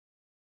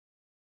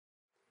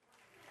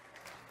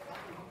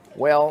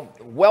Well,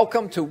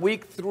 welcome to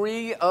week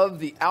 3 of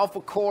the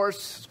Alpha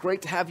course. It's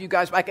great to have you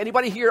guys back.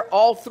 Anybody here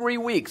all 3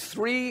 weeks?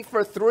 3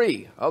 for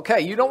 3. Okay,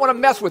 you don't want to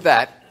mess with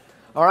that,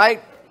 all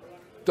right?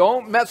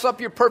 Don't mess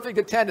up your perfect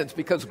attendance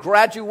because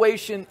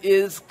graduation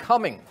is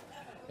coming,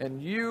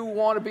 and you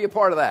want to be a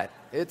part of that.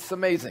 It's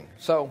amazing.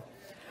 So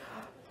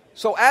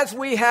as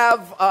we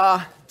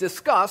have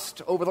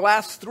discussed over the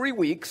last 3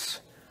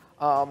 weeks,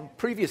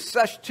 previous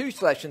 2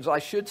 sessions, I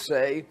should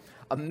say,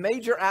 a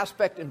major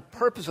aspect and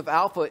purpose of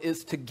Alpha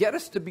is to get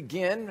us to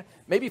begin,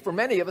 maybe for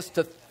many of us,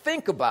 to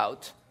think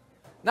about,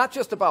 not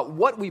just about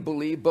what we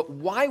believe, but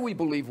why we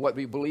believe what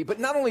we believe.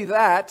 But not only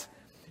that,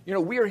 you know,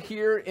 we are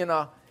here in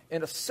a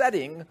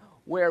setting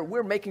where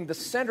we're making the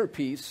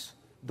centerpiece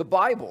the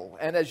Bible.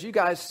 And as you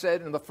guys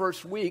said in the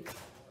first week,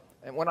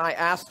 and when I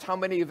asked how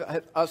many of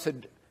us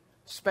had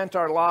spent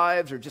our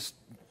lives or just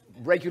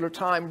regular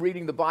time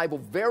reading the Bible,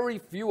 very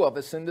few of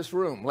us in this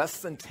room, less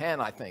than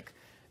 10, I think,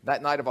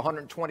 that night of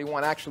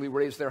 121 actually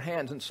raised their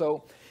hands. And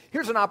so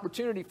here's an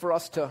opportunity for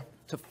us to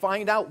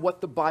find out what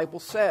the Bible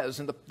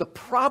says. And the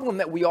problem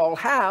that we all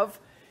have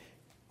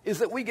is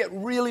that we get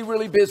really,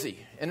 really busy.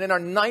 And in our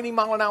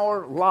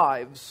 90-mile-an-hour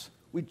lives,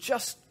 we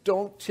just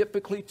don't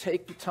typically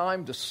take the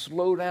time to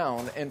slow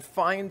down and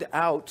find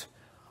out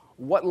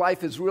what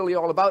life is really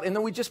all about. And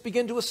then we just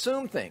begin to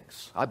assume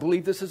things. I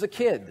believe this as a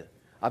kid.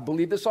 I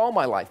believe this all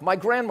my life. My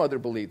grandmother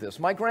believed this.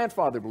 My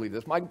grandfather believed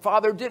this. My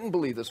father didn't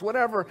believe this.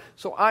 Whatever.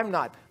 So I'm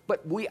not.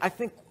 But I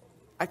think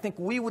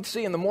we would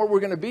see, and the more we're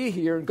going to be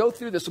here and go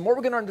through this, the more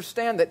we're going to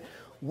understand that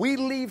we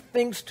leave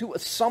things to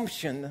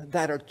assumption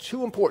that are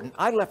too important.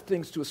 I left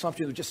things to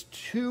assumption that are just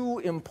too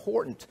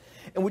important.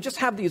 And we just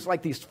have these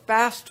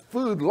fast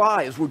food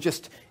lives. We're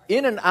just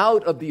in and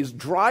out of these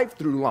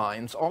drive-through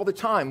lines all the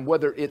time,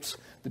 whether it's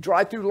the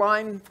drive-through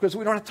line because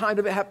we don't have time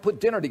to put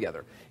dinner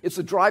together. It's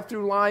the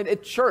drive-through line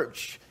at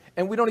church,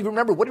 and we don't even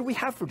remember, what did we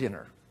have for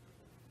dinner?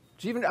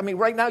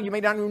 Right now, you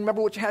may not even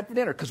remember what you had for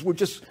dinner because we're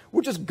just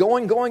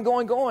going.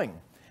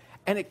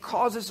 And it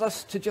causes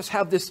us to just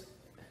have this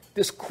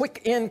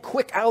quick in,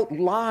 quick out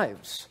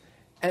lives.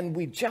 And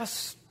we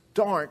just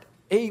aren't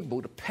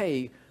able to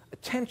pay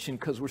attention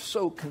because we're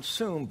so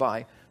consumed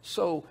by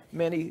so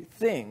many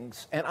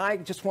things. And I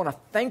just want to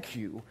thank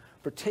you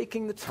for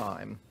taking the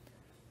time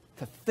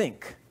to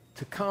think,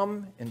 to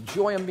come,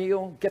 enjoy a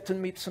meal, get to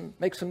make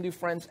some new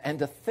friends, and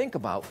to think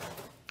about,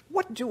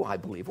 what do I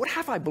believe? What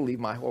have I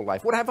believed my whole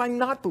life? What have I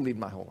not believed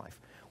my whole life?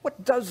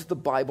 What does the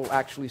Bible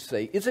actually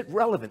say? Is it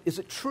relevant? Is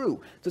it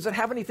true? Does it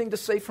have anything to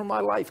say for my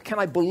life? Can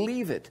I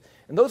believe it?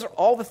 And those are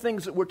all the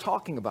things that we're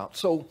talking about.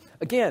 So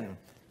again,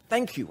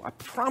 thank you. I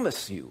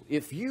promise you,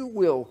 if you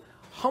will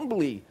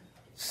humbly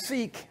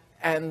seek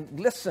and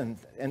listen,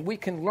 and we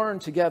can learn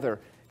together,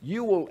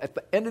 you will, at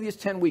the end of these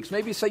 10 weeks,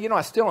 maybe say,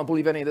 I still don't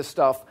believe any of this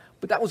stuff,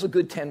 but that was a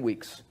good 10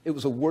 weeks. It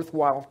was a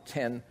worthwhile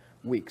 10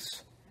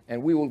 weeks.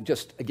 And we will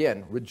just,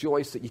 again,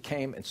 rejoice that you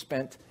came and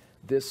spent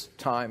this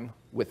time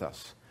with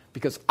us.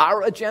 Because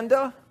our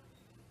agenda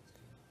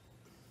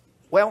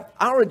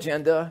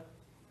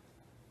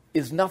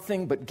is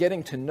nothing but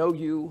getting to know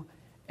you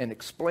and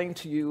explain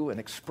to you and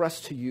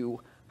express to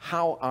you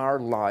how our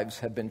lives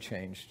have been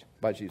changed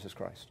by Jesus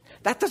Christ.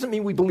 That doesn't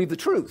mean we believe the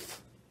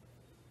truth.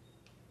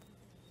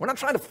 We're not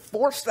trying to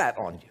force that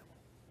on you.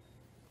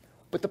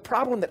 But the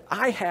problem that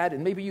I had,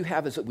 and maybe you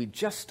have, is that we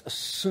just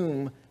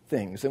assume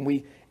things, and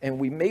we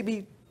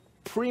maybe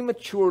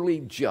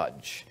prematurely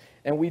judge.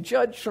 And we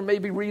judge for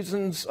maybe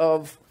reasons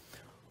of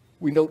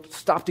we don't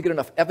stop to get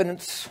enough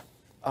evidence.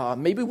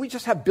 Maybe we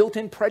just have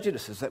built-in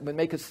prejudices that would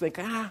make us think,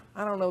 I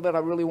don't know that I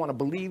really want to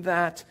believe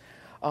that.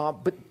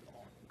 But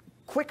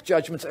quick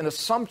judgments and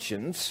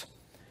assumptions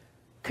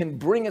can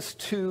bring us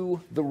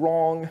to the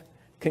wrong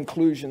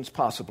conclusions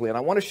possibly. And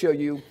I want to show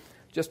you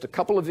just a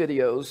couple of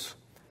videos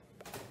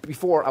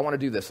before I want to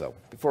do this, though.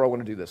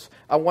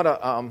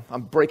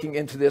 I'm breaking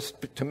into this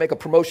to make a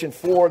promotion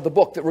for the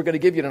book that we're going to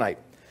give you tonight,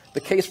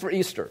 The Case for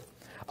Easter.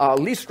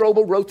 Lee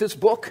Strobel wrote this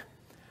book,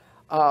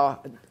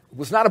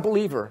 was not a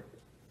believer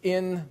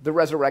in the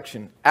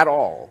resurrection at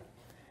all.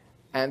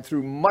 And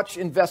through much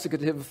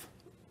investigative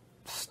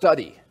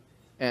study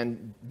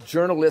and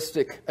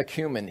journalistic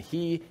acumen,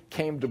 he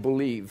came to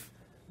believe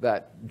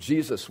that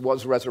Jesus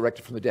was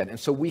resurrected from the dead. And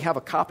so we have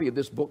a copy of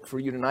this book for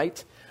you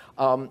tonight.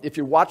 If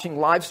you're watching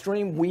live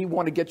stream, we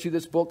want to get you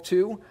this book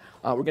too.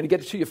 We're going to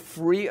get it to you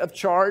free of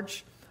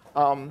charge.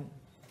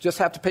 Just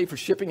have to pay for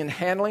shipping and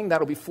handling.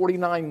 That'll be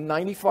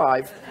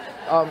 $49.95.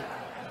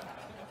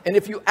 And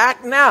if you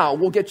act now,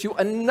 we'll get you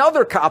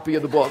another copy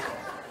of the book,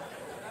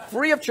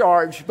 free of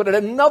charge, but at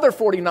another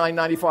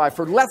 $49.95.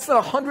 For less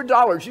than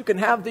 $100, you can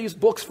have these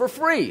books for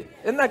free.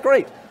 Isn't that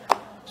great?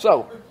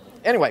 So,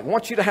 anyway, I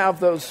want you to have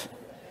those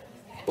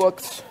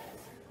books.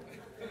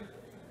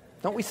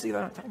 Don't we see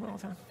that all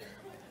the time?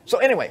 So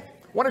anyway,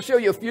 I want to show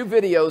you a few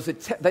videos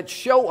that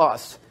show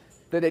us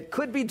that it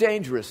could be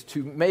dangerous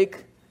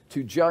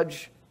to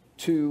judge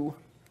too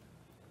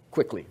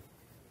quickly.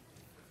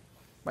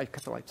 Mike,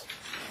 cut the lights.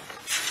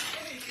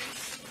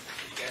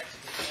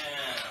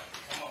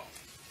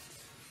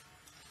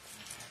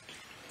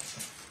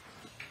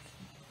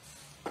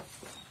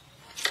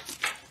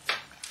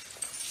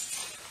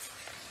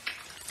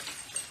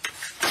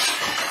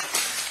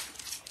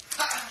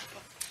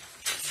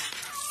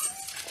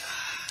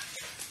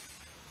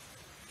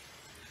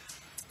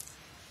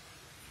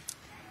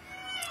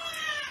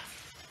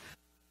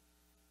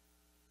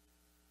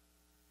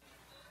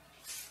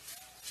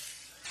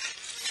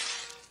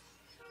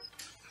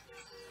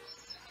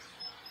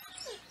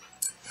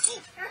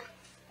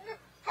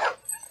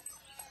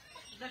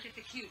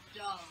 cute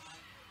dog.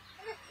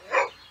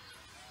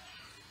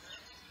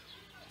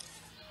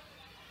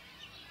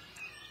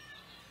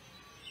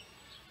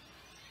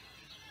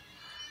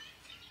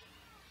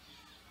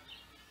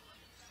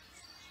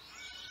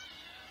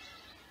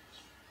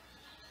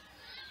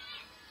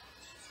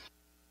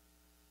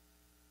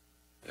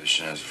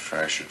 Patient has a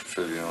fractured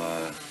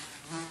fibula,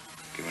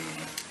 given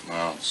a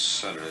mild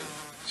sedative.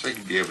 So he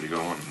could be able to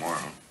go on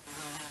tomorrow.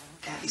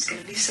 Daddy's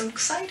gonna be so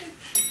excited.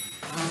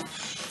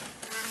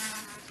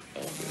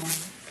 All good.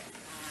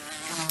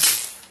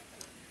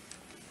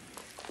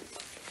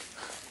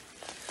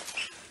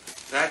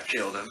 That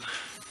killed him.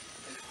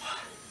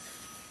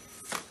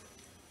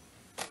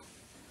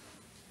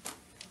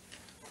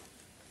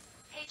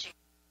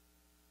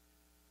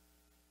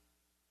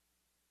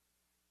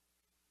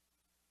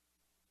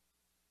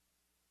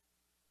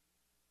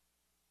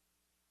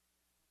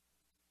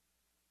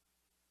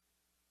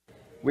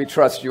 We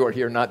trust you are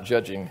here not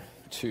judging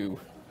too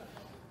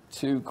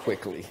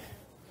quickly.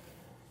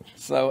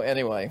 So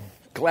anyway,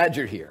 glad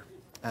you're here.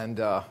 And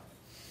I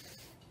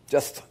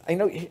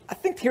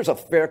think here's a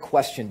fair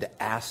question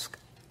to ask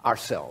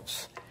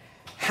ourselves.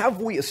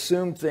 Have we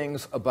assumed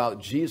things about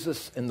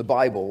Jesus in the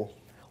Bible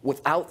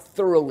without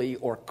thoroughly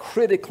or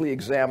critically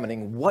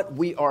examining what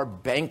we are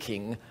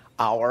banking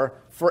our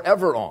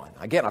forever on?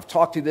 Again, I've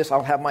talked to you this.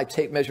 I'll have my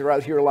tape measure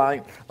out here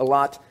a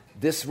lot.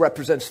 This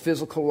represents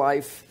physical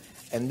life.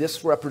 And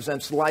this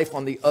represents life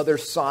on the other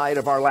side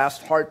of our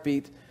last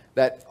heartbeat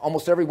that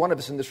almost every one of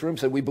us in this room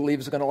said we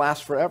believe is going to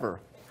last forever.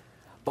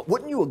 But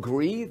wouldn't you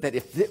agree that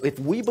if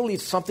we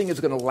believe something is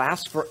going to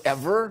last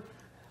forever,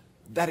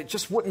 that it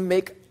just wouldn't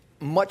make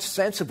much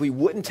sense if we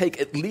wouldn't take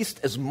at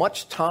least as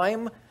much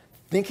time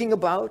thinking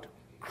about,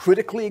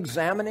 critically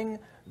examining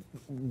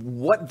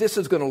what this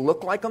is going to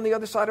look like on the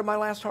other side of my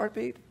last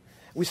heartbeat?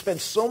 We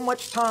spend so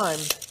much time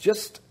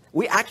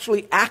we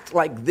actually act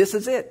like this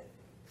is it.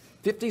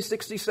 50,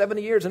 60,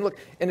 70 years. And look,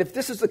 and if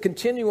this is the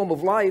continuum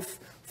of life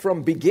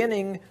from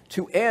beginning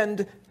to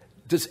end,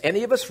 does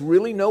any of us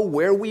really know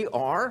where we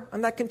are on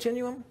that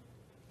continuum?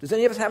 Does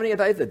any of us have any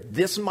idea that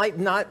this might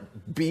not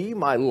be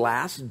my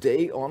last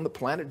day on the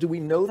planet? Do we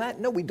know that?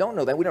 No, we don't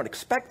know that. We don't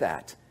expect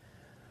that.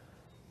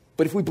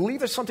 But if we believe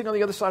there's something on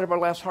the other side of our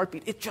last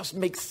heartbeat, it just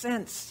makes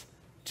sense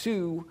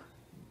to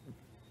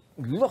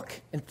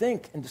look and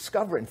think and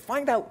discover and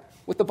find out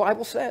what the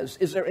Bible says.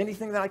 Is there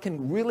anything that I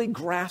can really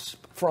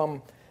grasp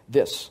from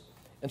this?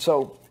 And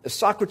so, as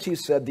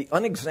Socrates said, the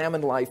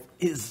unexamined life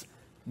is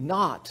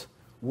not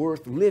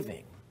worth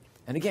living.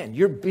 And again,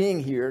 your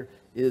being here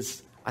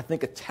is, I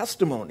think, a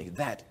testimony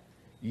that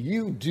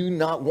you do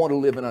not want to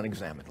live an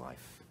unexamined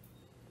life.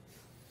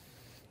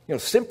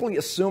 Simply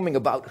assuming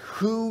about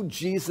who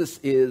Jesus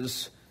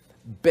is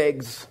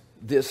begs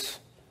this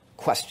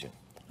question.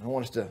 I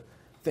want us to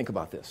think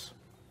about this.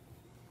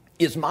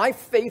 Is my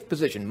faith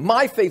position,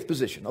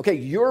 okay,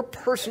 your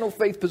personal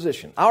faith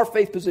position, our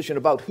faith position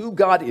about who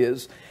God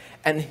is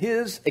and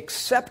his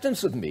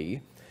acceptance of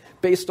me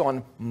based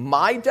on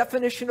my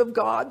definition of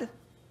God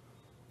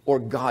or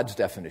God's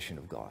definition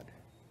of God?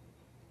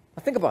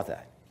 Now think about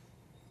that.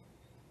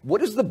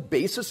 What is the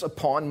basis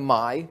upon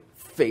my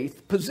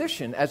faith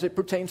position as it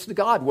pertains to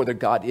God, whether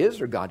God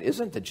is or God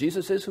isn't, that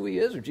Jesus is who he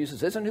is or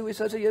Jesus isn't who he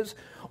says he is,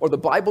 or the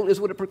Bible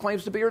is what it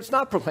proclaims to be or it's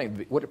not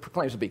what it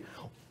proclaims to be?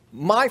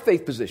 My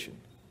faith position,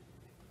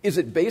 is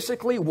it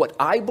basically what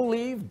I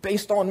believe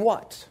based on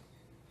what?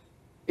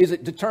 Is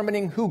it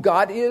determining who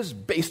God is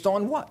based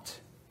on what?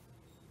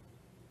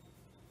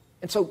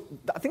 And so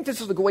I think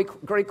this is a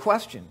great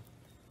question.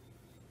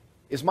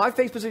 Is my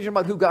faith position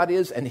about who God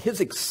is and his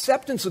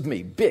acceptance of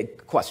me,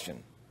 big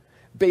question,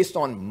 based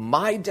on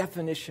my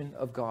definition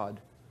of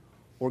God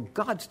or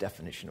God's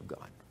definition of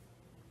God?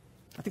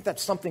 I think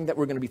that's something that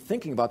we're going to be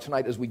thinking about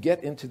tonight as we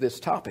get into this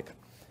topic.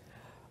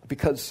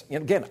 Because,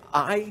 again,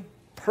 I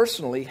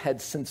personally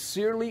had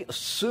sincerely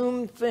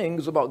assumed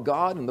things about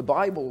God and the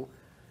Bible,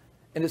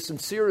 and as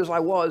sincere as I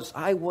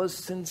was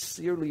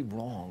sincerely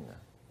wrong.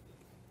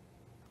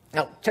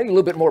 Now, I'll tell you a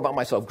little bit more about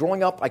myself.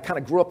 Growing up, I kind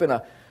of grew up in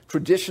a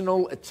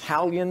traditional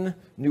Italian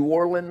New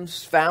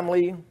Orleans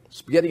family,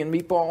 spaghetti and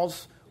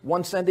meatballs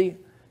one Sunday,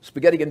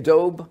 spaghetti and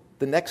daube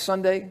the next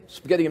Sunday,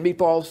 spaghetti and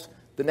meatballs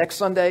the next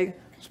Sunday,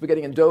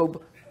 spaghetti and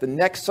daube the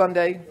next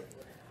Sunday.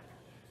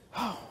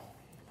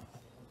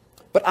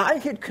 But I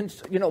had,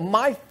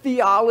 my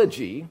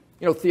theology,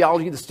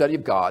 theology, the study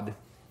of God,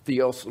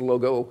 theos,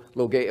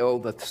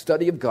 logeo, the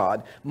study of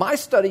God. My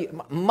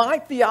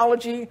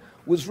theology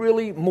was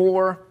really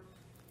more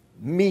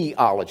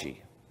meology.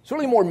 It's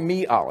really more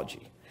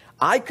meology.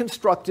 I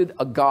constructed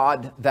a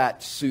God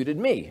that suited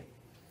me.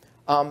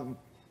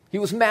 He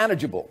was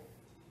manageable.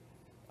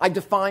 I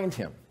defined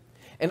him.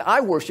 And I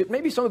worship,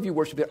 maybe some of you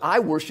worship it, I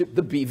worship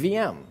the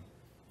BVM.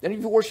 Any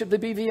of you worship the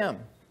BVM?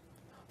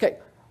 Okay.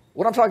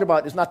 What I'm talking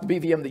about is not the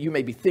BVM that you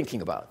may be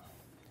thinking about.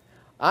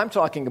 I'm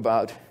talking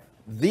about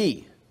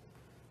the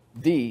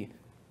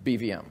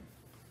BVM.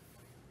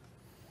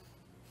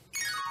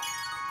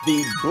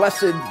 The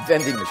blessed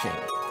vending machine.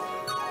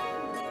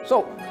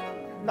 So,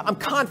 I'm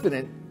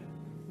confident,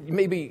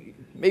 maybe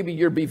maybe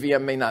your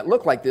BVM may not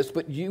look like this,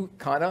 but you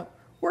kind of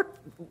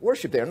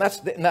worship there. And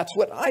that's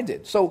what I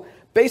did. So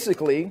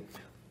basically,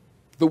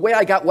 the way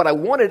I got what I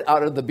wanted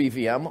out of the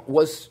BVM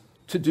was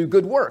to do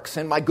good works.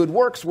 And my good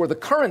works were the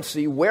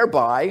currency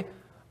whereby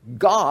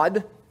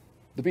God,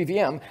 the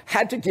BVM,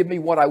 had to give me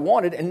what I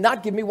wanted and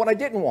not give me what I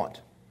didn't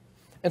want.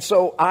 And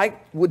so I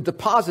would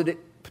deposit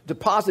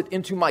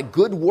into my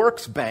good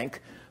works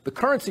bank the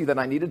currency that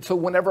I needed. So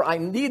whenever I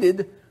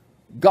needed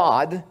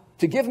God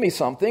to give me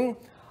something,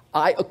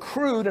 I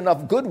accrued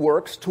enough good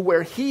works to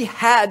where he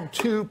had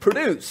to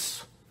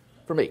produce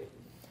for me.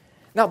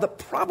 Now, the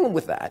problem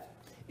with that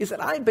is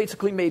that I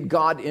basically made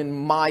God in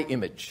my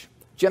image.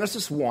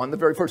 Genesis 1, the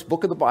very first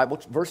book of the Bible,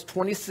 verse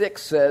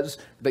 26 says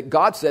that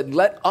God said,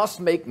 let us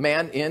make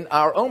man in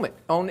our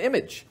own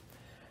image.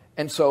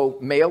 And so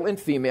male and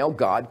female,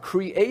 God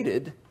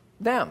created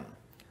them.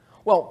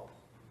 Well,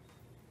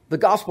 the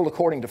gospel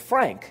according to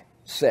Frank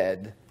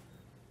said,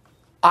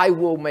 I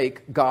will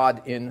make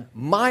God in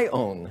my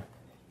own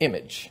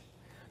image,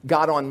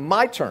 God on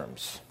my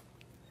terms.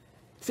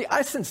 See,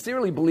 I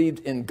sincerely believed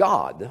in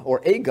God,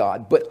 or a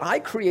God, but I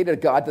created a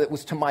God that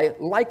was to my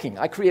liking.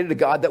 I created a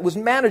God that was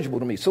manageable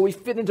to me, so he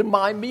fit into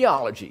my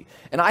meology.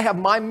 And I have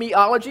my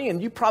meology,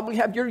 and you probably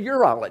have your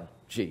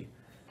urology.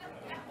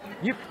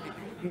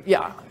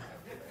 Yeah.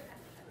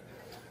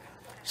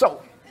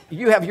 So,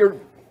 you have your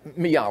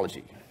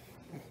meology.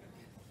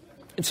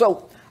 And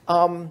so,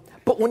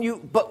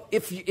 but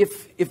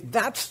if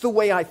that's the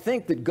way I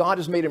think that God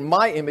is made in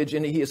my image,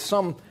 and he is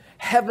some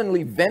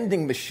heavenly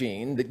vending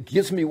machine that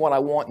gives me what I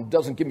want and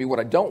doesn't give me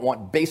what I don't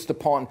want based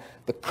upon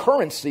the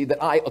currency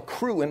that I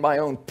accrue in my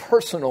own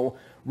personal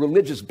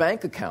religious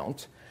bank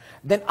account,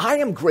 then I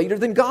am greater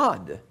than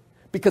God,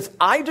 because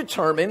I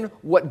determine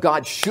what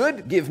God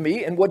should give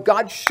me and what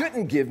God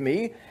shouldn't give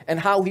me, and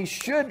how he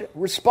should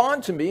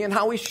respond to me and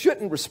how he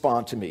shouldn't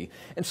respond to me.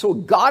 And so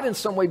God in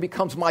some way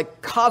becomes my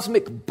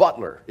cosmic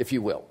butler, if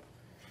you will.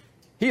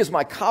 He is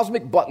my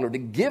cosmic butler to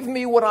give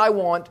me what I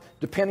want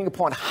depending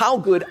upon how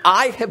good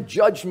I have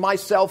judged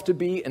myself to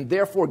be, and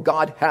therefore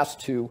God has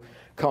to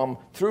come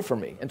through for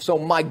me. And so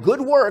my good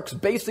works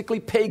basically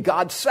pay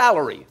God's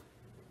salary.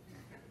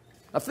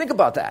 Now think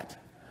about that.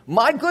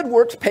 My good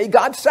works pay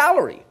God's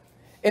salary.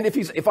 And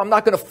if I'm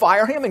not going to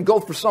fire him and go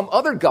for some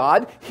other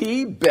God,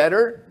 he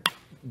better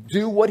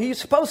do what he's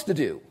supposed to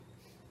do.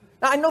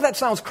 Now I know that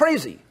sounds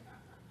crazy,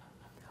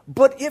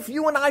 but if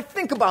you and I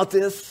think about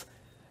this,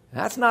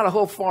 that's not a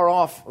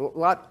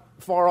lot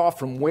far off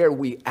from where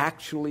we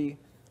actually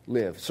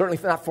live. Certainly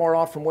not far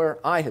off from where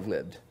I have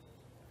lived.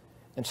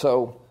 And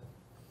so,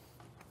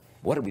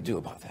 what do we do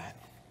about that?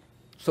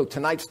 So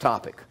tonight's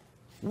topic,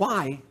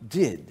 why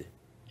did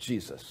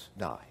Jesus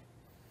die?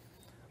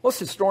 Most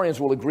historians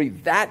will agree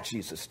that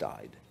Jesus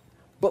died,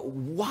 but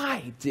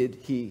why did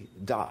he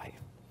die?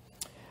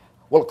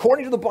 Well,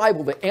 according to the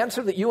Bible, the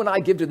answer that you and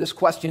I give to this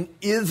question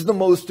is the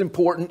most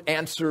important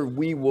answer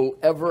we will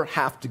ever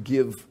have to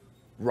give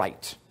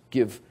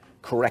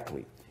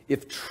correctly.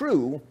 If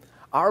true,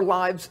 our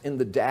lives in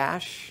the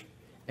dash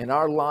and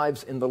our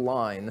lives in the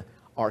line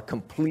are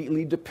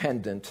completely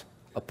dependent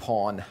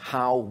upon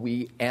how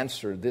we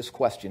answer this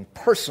question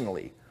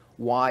personally.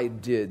 Why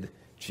did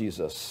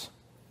Jesus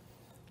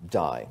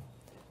die?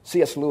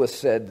 C.S. Lewis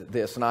said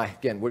this,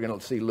 and we're going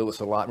to see Lewis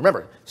a lot.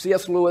 Remember,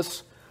 C.S.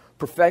 Lewis,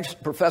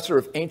 professor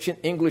of ancient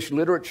English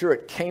literature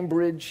at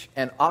Cambridge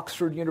and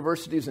Oxford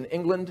universities in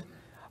England,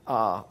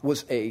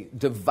 was a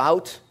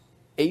devout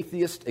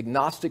atheist,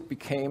 agnostic,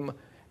 became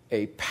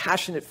a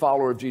passionate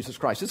follower of Jesus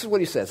Christ. This is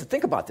what he says.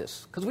 Think about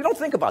this, because we don't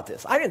think about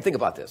this. I didn't think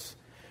about this.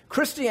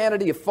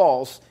 Christianity, if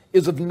false,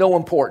 is of no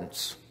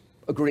importance.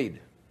 Agreed.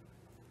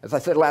 As I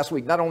said last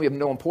week, not only of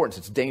no importance,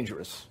 it's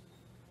dangerous.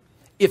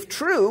 If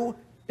true,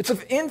 it's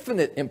of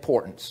infinite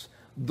importance.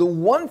 The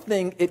one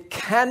thing it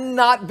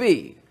cannot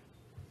be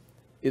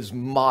is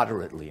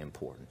moderately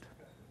important.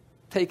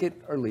 Take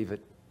it or leave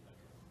it.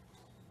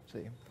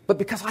 See? But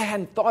because I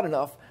hadn't thought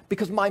enough,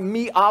 because my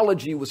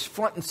meology was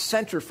front and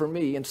center for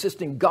me,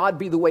 insisting God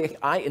be the way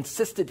I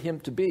insisted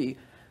him to be,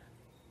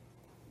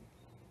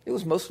 it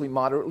was mostly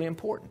moderately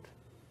important.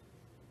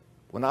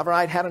 Whenever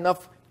I'd had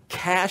enough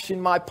cash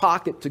in my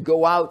pocket to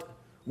go out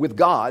with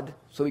God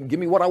so he could give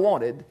me what I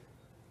wanted,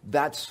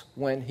 that's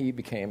when he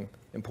became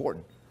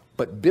important.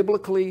 But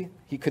biblically,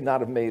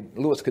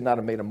 Lewis could not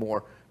have made a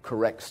more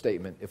correct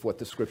statement if what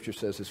the scripture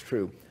says is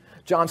true.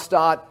 John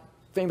Stott,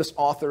 famous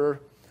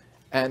author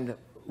and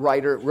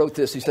writer, wrote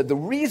this. He said, the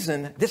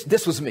reason,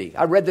 this was me.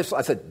 I read this,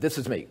 I said, this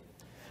is me.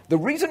 The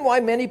reason why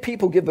many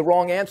people give the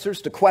wrong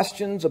answers to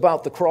questions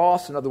about the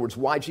cross, in other words,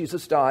 why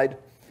Jesus died,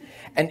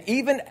 and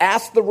even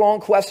ask the wrong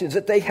questions,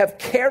 that they have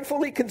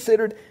carefully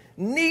considered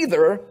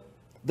neither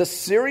the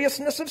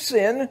seriousness of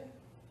sin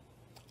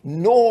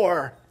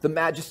nor the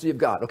majesty of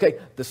God. Okay,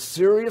 the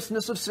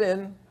seriousness of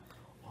sin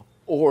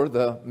or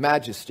the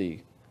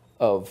majesty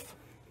of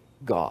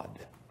God.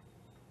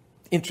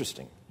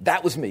 Interesting.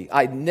 That was me.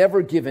 I'd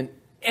never given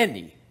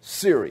any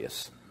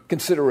serious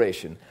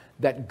consideration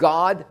that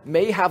God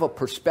may have a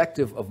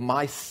perspective of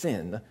my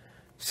sin.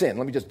 Let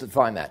me just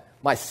define that.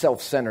 My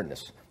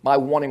self-centeredness, My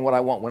wanting what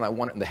I want when I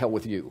want it, and the hell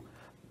with you.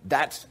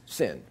 That's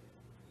sin.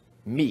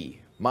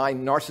 Me, my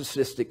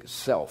narcissistic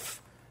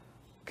self.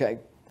 Okay?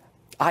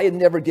 I had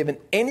never given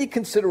any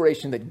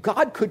consideration that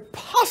God could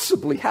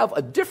possibly have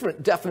a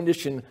different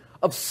definition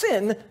of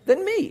sin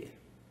than me.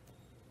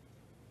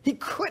 He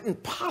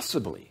couldn't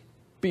possibly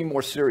be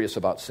more serious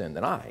about sin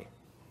than I.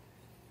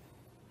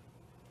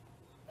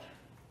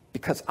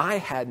 Because I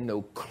had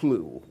no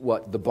clue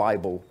what the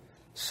Bible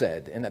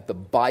said, and that the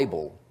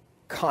Bible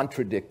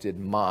contradicted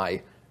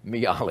my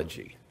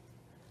meology.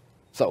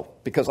 So,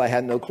 because I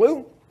had no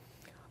clue,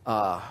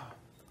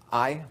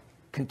 I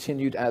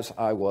continued as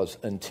I was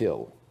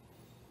until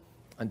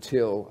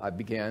I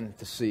began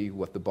to see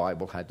what the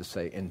Bible had to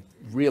say and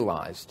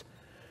realized,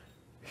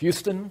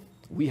 Houston,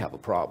 we have a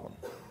problem.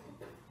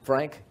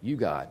 Frank, you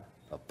got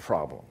a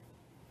problem.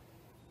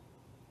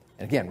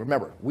 And again,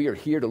 remember, we are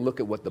here to look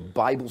at what the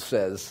Bible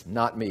says,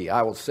 not me.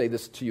 I will say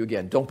this to you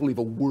again. Don't believe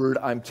a word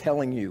I'm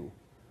telling you.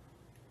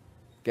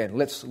 Again,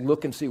 let's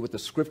look and see what the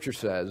Scripture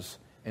says,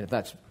 and if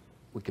that's,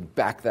 we can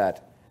back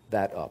that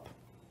up.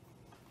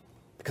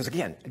 Because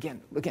again,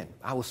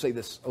 I will say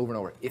this over and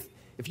over.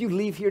 If you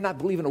leave here not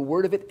believing a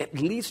word of it, at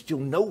least you'll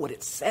know what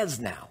it says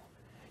now.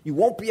 You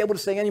won't be able to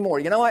say anymore.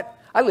 You know what?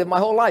 I lived my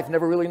whole life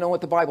never really knowing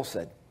what the Bible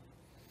said.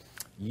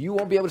 You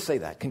won't be able to say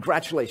that.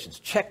 Congratulations.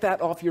 Check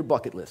that off your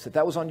bucket list. If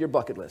that was on your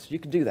bucket list, you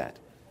can do that.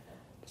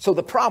 So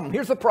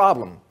here's the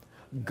problem.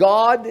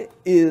 God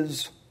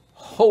is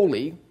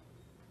holy.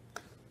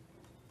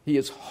 He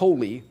is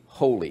holy,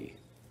 holy.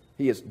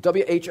 He is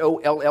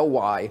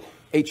W-H-O-L-L-Y,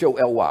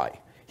 H-O-L-Y.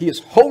 He is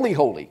holy,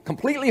 holy,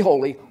 completely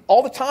holy,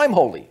 all the time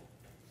holy.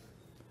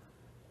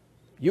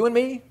 You and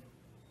me,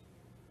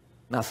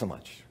 not so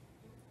much.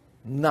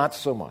 Not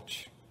so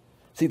much.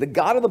 See, the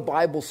God of the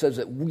Bible says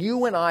that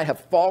you and I have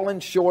fallen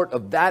short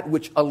of that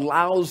which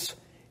allows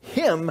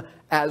Him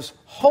as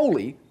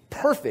holy,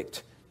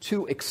 perfect,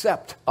 to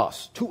accept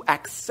us, to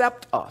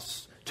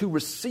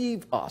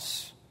receive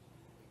us.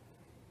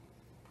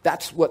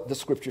 That's what the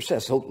Scripture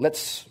says. So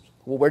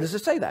where does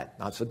it say that?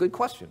 That's a good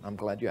question. I'm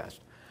glad you asked.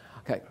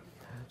 Okay,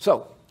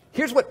 so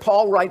here's what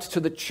Paul writes to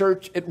the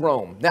church at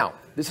Rome. Now,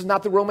 this is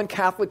not the Roman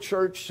Catholic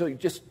Church, so you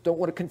just don't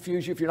want to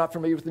confuse you if you're not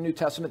familiar with the New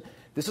Testament.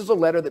 This is a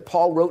letter that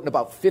Paul wrote in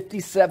about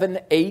 57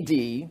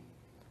 A.D.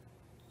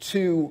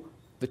 to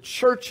the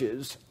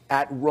churches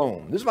at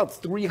Rome. This is about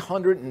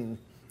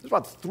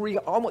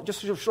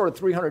just short of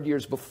 300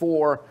 years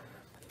before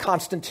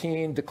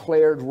Constantine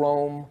declared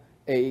Rome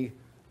a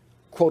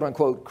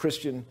quote-unquote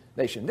Christian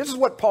nation. This is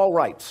what Paul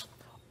writes.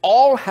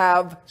 All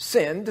have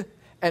sinned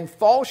and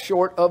fall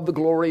short of the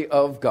glory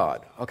of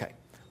God. Okay,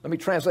 let me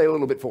translate a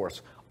little bit for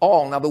us.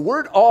 All. Now, the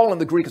word all in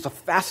the Greek is a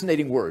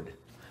fascinating word.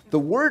 The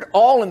word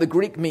all in the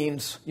Greek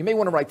means, you may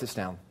want to write this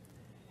down,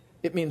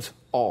 it means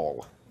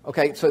all.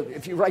 Okay, so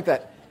if you write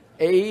that,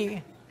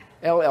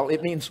 A-L-L,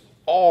 it means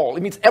all.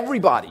 It means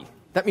everybody.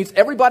 That means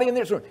everybody in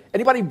this room.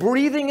 Anybody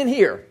breathing in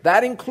here,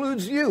 that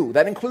includes you.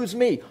 That includes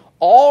me.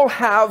 All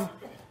have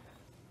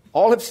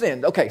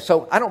sinned. Okay,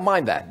 so I don't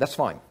mind that. That's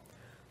fine.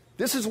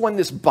 This is when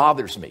this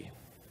bothers me.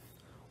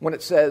 When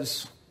it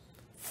says,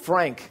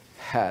 Frank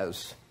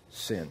has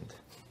sinned.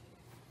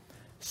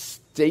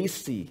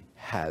 Stacy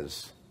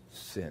has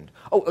sinned.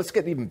 Oh, let's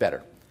get even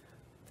better.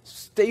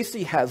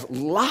 Stacy has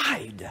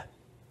lied.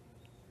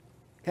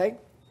 Okay?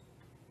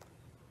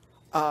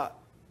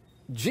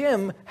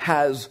 Jim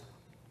has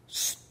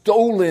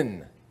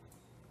stolen.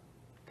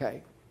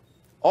 Okay?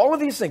 All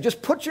of these things,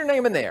 just put your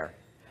name in there.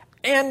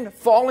 And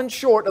fallen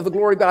short of the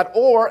glory of God,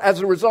 or as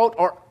a result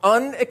are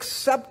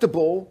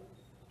unacceptable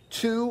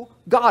to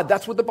God.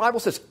 That's what the Bible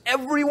says.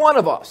 Every one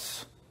of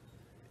us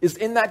is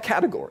in that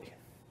category.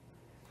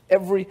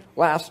 Every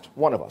last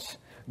one of us.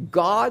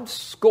 God's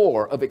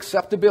score of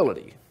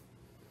acceptability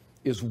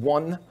is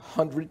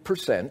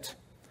 100%,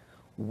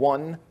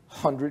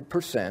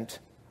 100%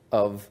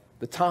 of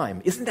the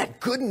time. Isn't that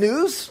good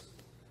news?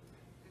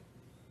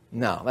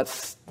 No,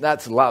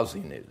 that's lousy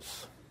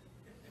news.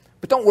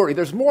 But don't worry,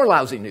 there's more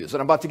lousy news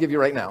that I'm about to give you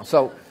right now.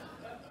 So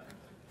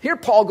here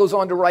Paul goes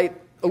on to write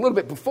a little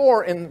bit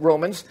before in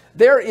Romans,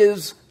 there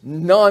is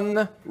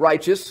none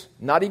righteous,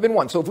 not even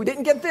one. So if we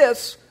didn't get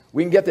this,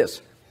 we can get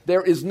this.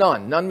 There is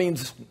none. None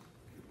means,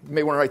 you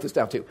may want to write this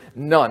down too.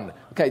 None.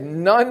 Okay,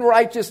 none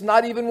righteous,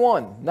 not even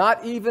one.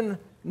 Not even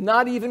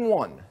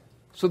one.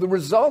 So the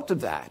result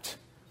of that,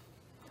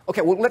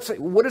 okay, well, let's say,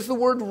 what does the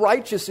word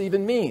righteous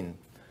even mean?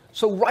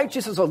 So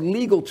righteous is a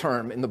legal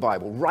term in the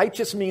Bible.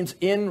 Righteous means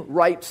in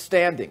right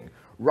standing.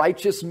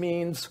 Righteous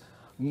means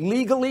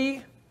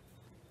legally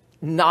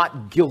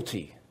not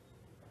guilty.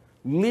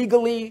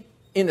 Legally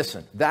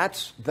innocent.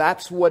 That's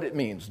what it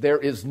means. There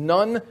is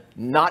none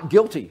not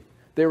guilty.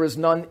 There is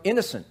none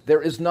innocent.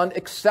 There is none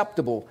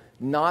acceptable.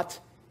 Not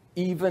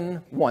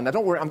even one. Now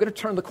don't worry, I'm going to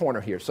turn the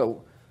corner here.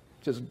 So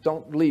just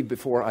don't leave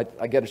before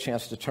I get a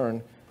chance to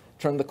turn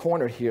the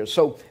corner here.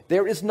 So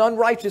there is none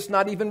righteous,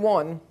 not even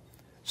one.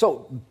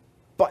 So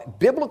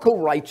biblical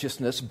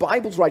righteousness,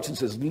 Bible's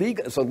righteousness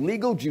is a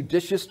legal,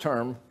 judicious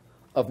term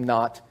of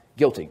not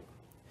guilty.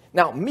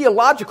 Now,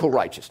 meological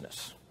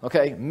righteousness,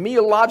 okay,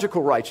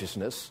 meological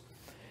righteousness,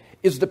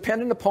 is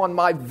dependent upon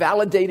my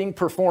validating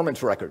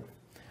performance record.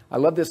 I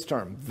love this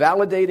term,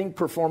 validating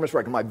performance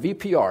record. My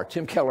VPR,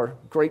 Tim Keller,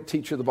 great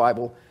teacher of the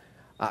Bible.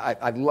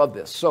 I love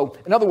this. So,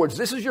 in other words,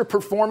 this is your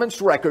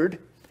performance record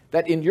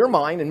that in your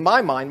mind, in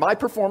my mind, my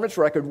performance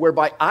record,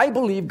 whereby I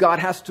believe God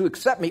has to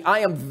accept me. I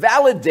am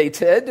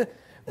validated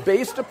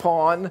based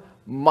upon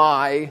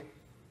my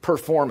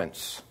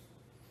performance,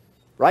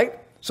 right?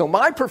 So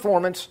my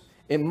performance,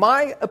 in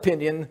my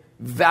opinion,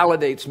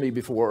 validates me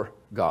before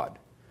God.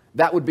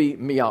 That would be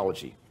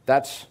meology.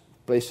 That's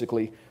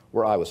basically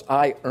where I was.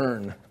 I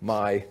earn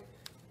my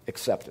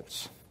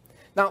acceptance.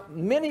 Now,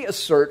 many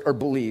assert or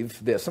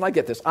believe this, and I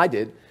get this, I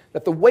did,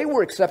 that the way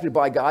we're accepted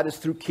by God is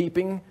through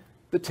keeping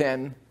the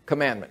 10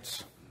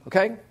 Commandments,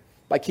 okay?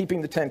 By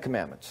keeping the 10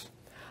 Commandments.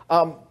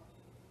 But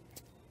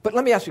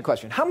let me ask you a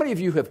question. How many of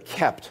you have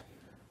kept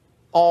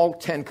all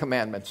 10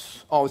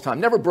 Commandments all the time?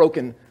 Never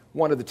broken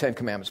one of the 10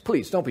 Commandments?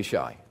 Please, don't be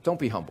shy. Don't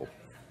be humble.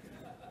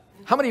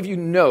 How many of you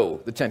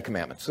know the 10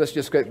 Commandments? Let's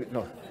just go.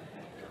 No.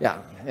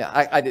 Yeah,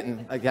 I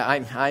didn't.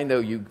 I know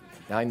you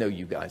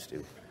guys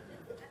do.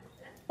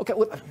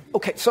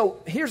 Okay.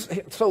 So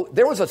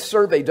there was a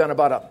survey done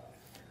about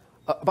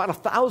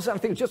 1,000. I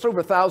think it was just over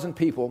 1,000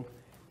 people,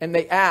 and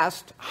they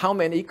asked how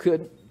many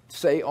could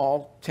say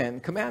all 10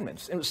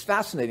 Commandments. And it was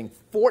fascinating.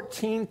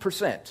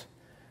 14%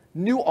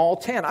 knew all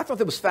 10. I thought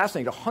that was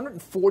fascinating.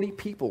 140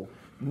 people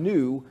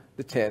knew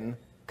the 10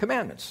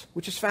 Commandments,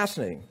 which is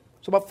fascinating.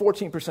 So about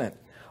 14%.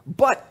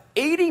 But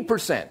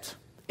 80%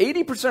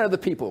 of the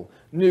people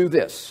knew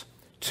this.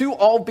 2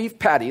 all-beef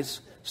patties,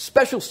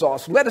 special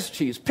sauce, lettuce,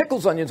 cheese,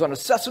 pickles, onions on a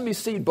sesame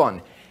seed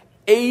bun.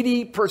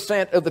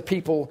 80% of the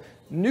people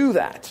knew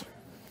that.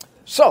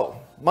 So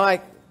my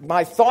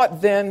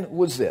thought then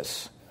was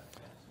this.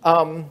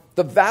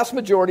 The vast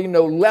majority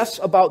know less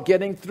about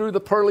getting through the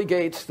pearly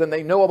gates than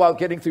they know about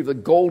getting through the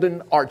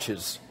golden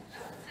arches.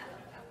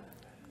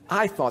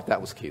 I thought that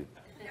was cute.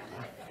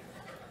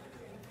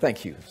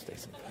 Thank you,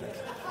 Stacy. Thank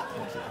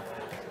you.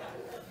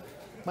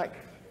 Mike,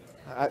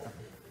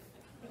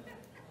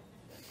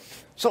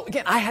 so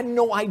again, I had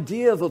no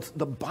idea that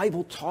the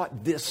Bible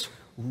taught this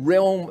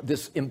realm,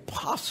 this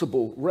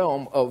impossible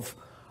realm of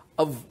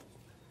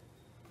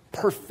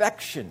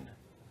perfection.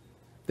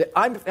 That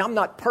I'm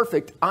not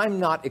perfect, I'm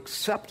not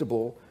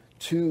acceptable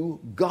to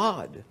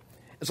God.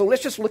 And so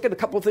let's just look at a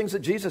couple of things that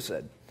Jesus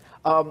said.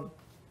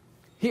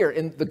 Here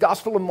in the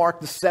Gospel of Mark,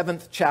 the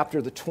 7th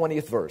chapter, the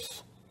 20th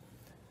verse.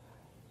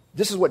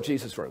 This is what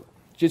Jesus wrote.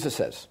 Jesus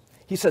says,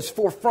 he says,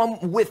 for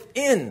from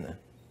within,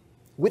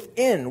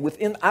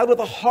 out of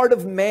the heart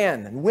of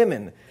man and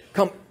women,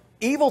 come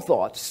evil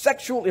thoughts,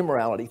 sexual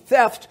immorality,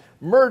 theft,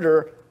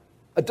 murder,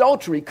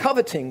 adultery,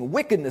 coveting,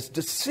 wickedness,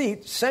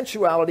 deceit,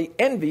 sensuality,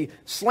 envy,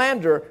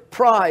 slander,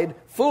 pride,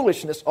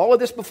 foolishness, all of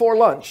this before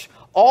lunch.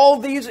 All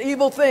these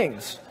evil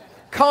things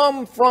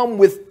come from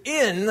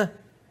within,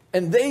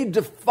 and they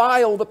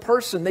defile the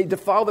person. They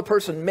defile the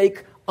person,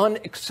 make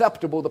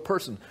unacceptable the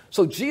person.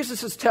 So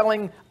Jesus is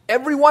telling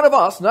every one of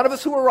us, none of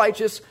us who are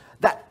righteous,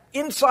 that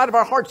inside of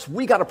our hearts,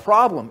 we got a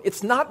problem.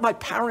 It's not my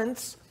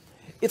parents.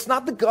 It's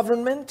not the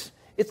government.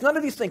 It's none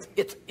of these things.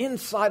 It's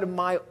inside of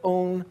my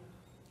own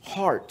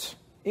heart.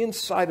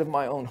 Inside of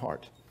my own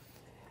heart.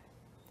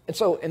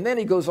 And then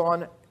he goes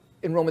on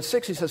in Romans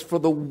 6, he says, for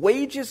the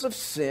wages of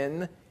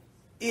sin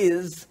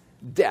is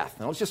death.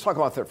 Now let's just talk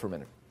about that for a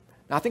minute.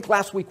 Now I think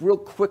last week, real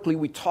quickly,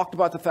 we talked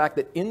about the fact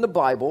that in the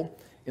Bible,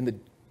 in the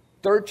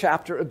 3rd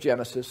chapter of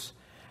Genesis,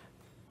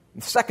 in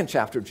the 2nd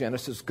chapter of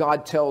Genesis,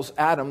 God tells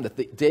Adam that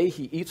the day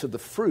he eats of the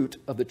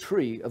fruit of the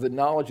tree of the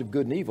knowledge of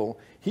good and evil,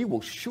 he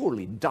will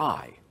surely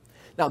die.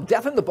 Now,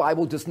 death in the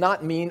Bible does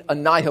not mean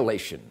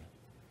annihilation.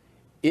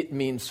 It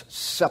means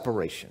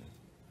separation.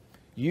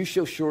 You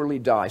shall surely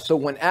die. So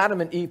when Adam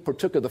and Eve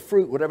partook of the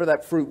fruit, whatever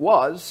that fruit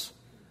was,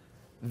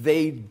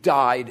 they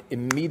died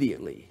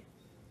immediately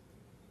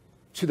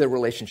to their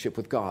relationship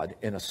with God,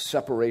 and a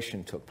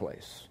separation took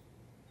place.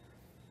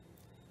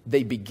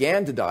 They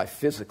began to die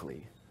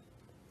physically,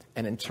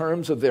 and in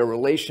terms of their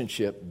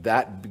relationship,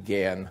 that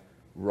began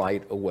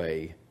right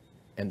away,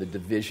 and the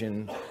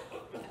division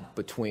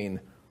between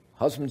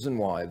husbands and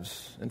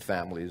wives and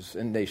families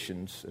and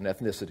nations and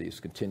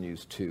ethnicities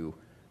continues to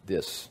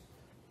this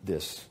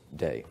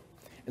day.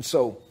 And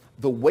so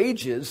the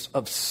wages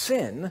of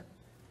sin,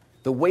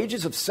 the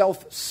wages of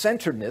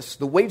self-centeredness,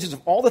 the wages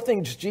of all the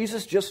things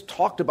Jesus just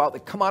talked about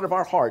that come out of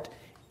our heart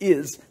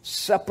is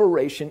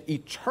separation,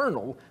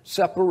 eternal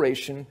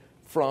separation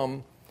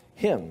from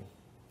him.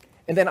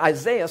 And then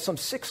Isaiah, some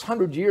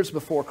 600 years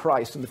before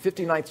Christ, in the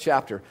 59th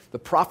chapter, the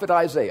prophet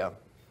Isaiah,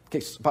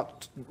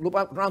 about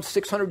around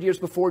 600 years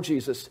before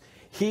Jesus,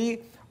 he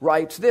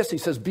writes this. He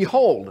says,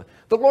 behold,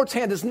 the Lord's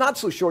hand is not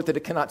so short that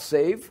it cannot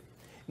save,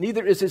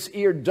 neither is his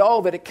ear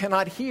dull that it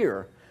cannot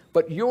hear.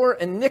 But your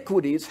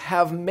iniquities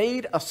have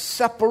made a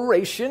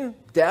separation,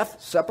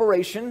 death,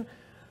 separation,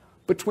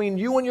 between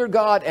you and your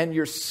God, and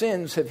your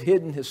sins have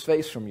hidden his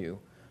face from you,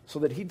 so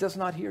that he does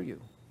not hear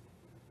you.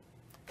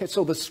 Okay,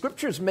 so the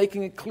Scripture is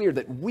making it clear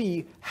that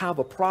we have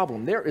a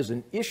problem. There is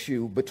an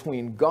issue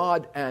between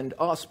God and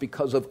us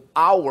because of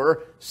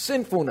our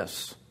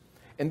sinfulness.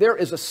 And there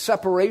is a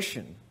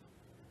separation.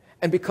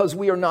 And because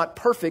we are not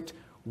perfect,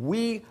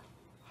 how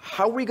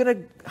are we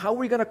going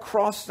to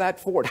cross that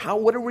forward?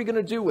 What are we going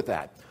to do with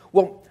that?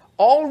 Well,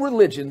 all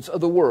religions of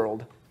the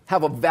world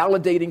have a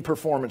validating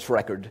performance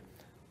record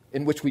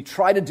in which we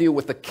try to deal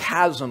with the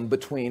chasm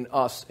between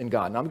us and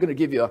God. Now, I'm going to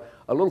give you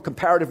a little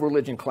comparative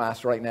religion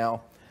class right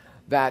now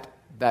that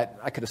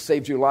I could have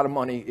saved you a lot of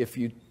money if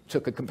you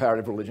took a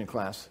comparative religion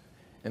class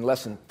in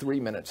less than 3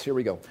 minutes. Here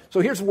we go. So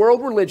here's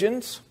world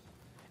religions,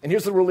 and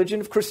here's the religion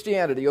of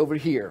Christianity over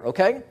here,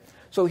 okay?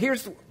 So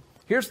here's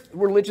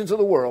religions of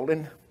the world,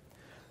 and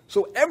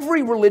so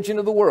every religion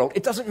of the world,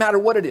 it doesn't matter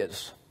what it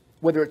is,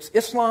 whether it's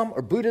Islam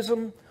or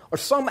Buddhism or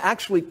some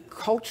actually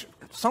culture,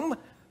 some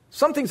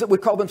things that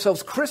would call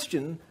themselves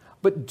Christian,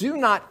 but do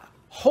not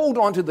hold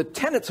on to the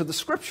tenets of the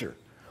Scripture,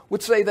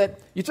 would say that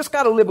you just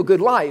got to live a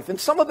good life. And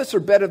some of us are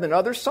better than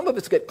others. Some of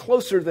us get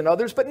closer than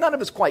others, but none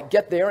of us quite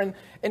get there.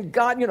 And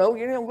God,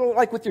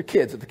 like with your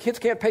kids, if the kids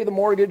can't pay the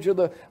mortgage or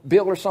the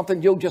bill or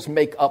something, you'll just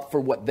make up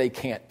for what they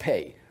can't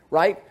pay,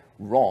 right?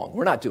 Wrong.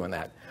 We're not doing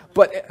that.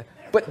 But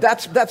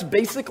that's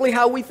basically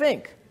how we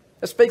think.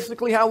 That's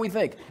basically how we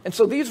think. And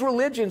so these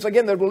religions,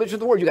 again, the religions of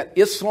the world, you got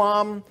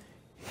Islam,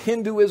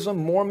 Hinduism,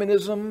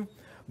 Mormonism,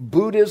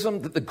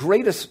 Buddhism, the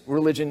greatest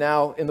religion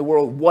now in the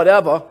world,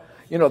 whatever,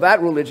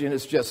 that religion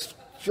is just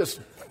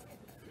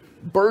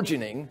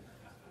burgeoning.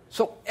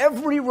 So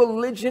every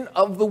religion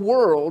of the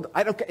world,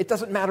 it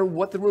doesn't matter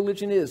what the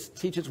religion is,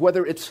 teaches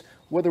whether it's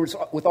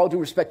with all due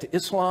respect to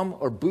Islam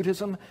or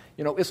Buddhism.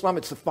 Islam,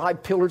 it's the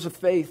 5 pillars of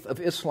faith of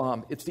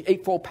Islam. It's the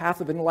 8-fold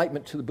path of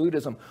enlightenment to the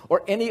Buddhism,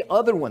 or any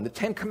other one, the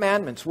 10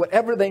 commandments,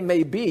 whatever they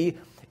may be.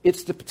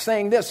 It's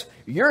saying this: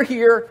 you're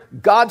here,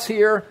 God's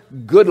here,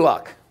 good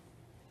luck.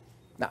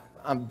 Now,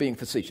 I'm being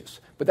facetious,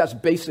 but that's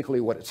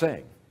basically what it's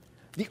saying.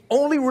 The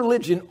only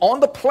religion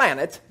on the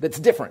planet that's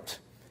different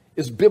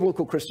is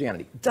biblical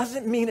Christianity.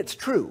 Doesn't mean it's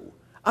true.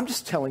 I'm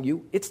just telling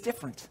you it's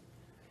different.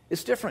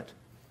 It's different.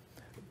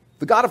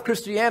 The God of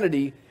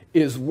Christianity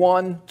is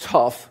one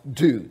tough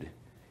dude.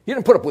 He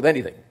didn't put up with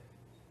anything.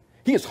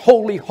 He is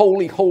holy,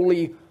 holy,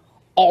 holy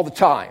all the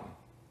time.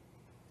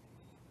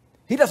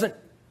 He doesn't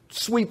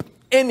sweep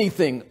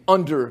anything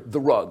under the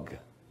rug.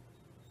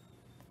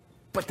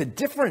 But the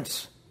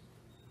difference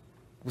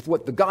with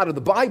what the God of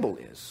the Bible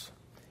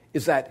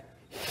is that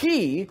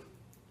He,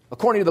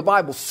 according to the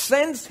Bible,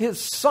 sends His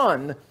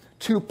Son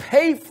to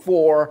pay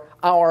for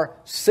our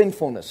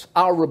sinfulness,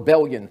 our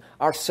rebellion,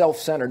 our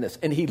self-centeredness.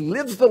 And He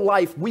lives the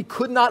life we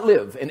could not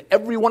live, and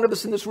every one of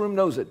us in this room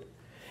knows it.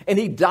 And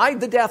He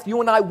died the death you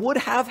and I would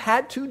have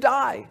had to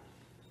die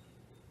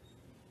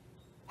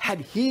had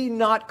He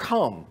not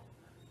come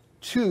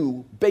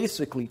to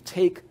basically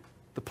take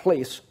the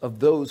place of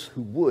those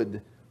who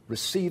would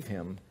receive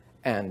Him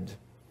and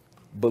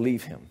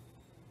believe Him.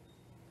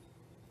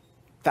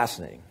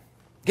 Fascinating.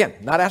 Again,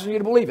 not asking you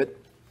to believe it,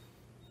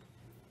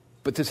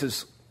 but this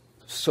is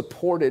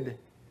supported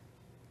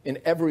in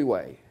every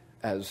way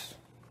as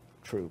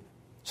true.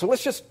 So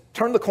let's just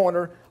turn the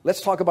corner. Let's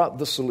talk about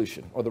the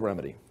solution or the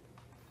remedy.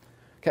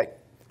 Okay,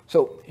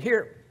 so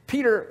here,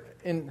 Peter,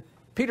 in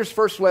Peter's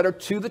first letter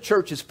to the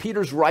churches,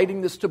 Peter's writing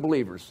this to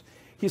believers.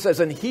 He says,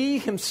 and He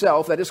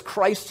Himself, that is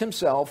Christ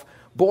Himself,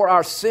 bore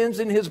our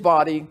sins in His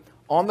body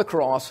on the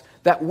cross,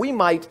 that we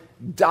might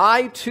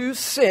die to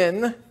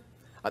sin.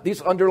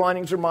 These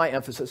underlinings are my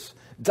emphasis.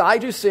 Die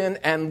to sin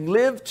and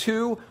live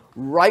to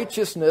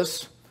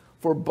righteousness.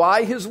 For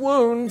by His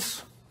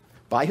wounds,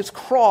 by His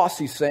cross,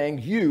 He's saying,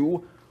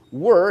 you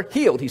were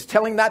healed. He's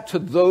telling that to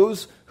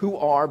those who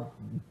are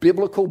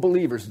biblical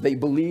believers. They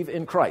believe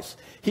in Christ.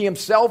 He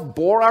Himself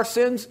bore our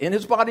sins in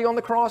His body on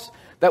the cross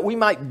that we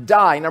might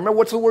die. Now remember,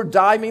 what's the word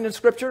die mean in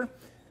Scripture?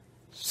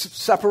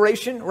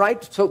 Separation,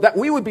 right? So that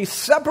we would be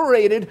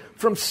separated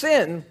from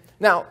sin.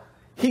 Now,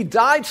 He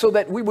died so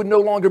that we would no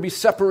longer be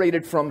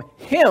separated from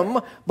Him,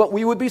 but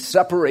we would be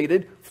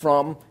separated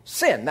from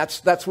sin.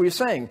 That's what He's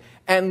saying.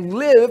 And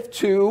live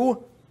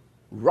to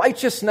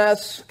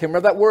righteousness. Okay,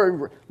 remember that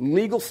word,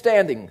 legal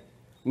standing.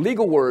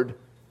 Legal word,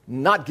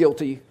 not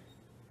guilty,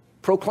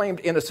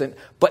 proclaimed innocent,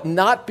 but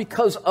not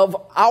because of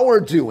our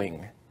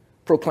doing,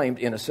 proclaimed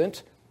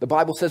innocent. The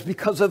Bible says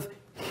because of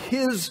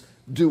His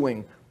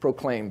doing,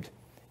 proclaimed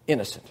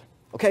innocent.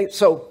 Okay,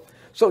 so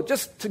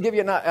just to give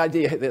you an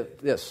idea,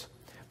 this.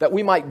 That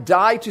we might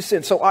die to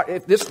sin. So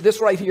this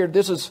right here,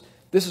 this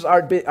is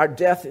our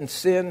death in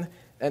sin.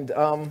 And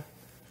I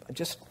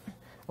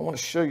want to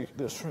show you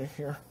this right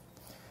here.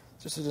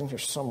 This is in here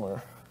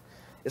somewhere.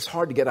 It's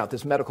hard to get out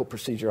this medical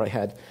procedure I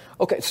had.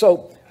 Okay,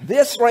 so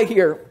this right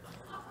here.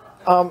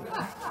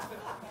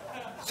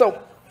 So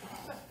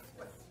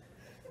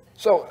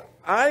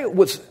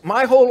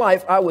my whole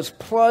life I was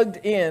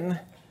plugged in.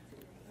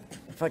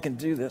 If I can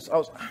do this,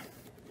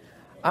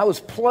 I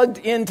was plugged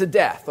into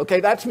death. Okay,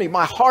 that's me.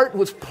 My heart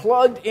was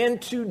plugged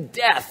into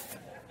death.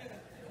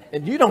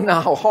 And you don't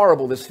know how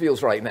horrible this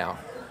feels right now.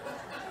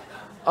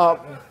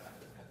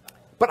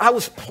 But I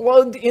was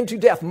plugged into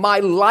death. My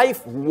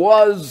life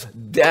was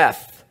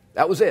death.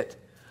 That was it.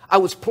 I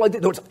was plugged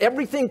in.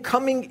 Everything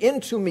coming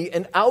into me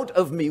and out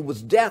of me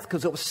was death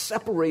because it was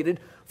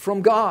separated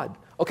from God.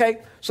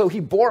 Okay? So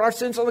he bore our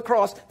sins on the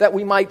cross that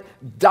we might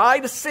die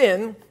to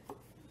sin.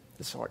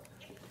 This is hard.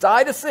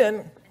 Die to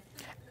sin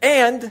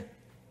and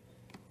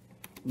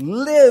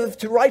live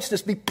to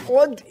righteousness. Be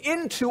plugged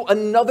into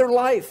another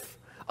life.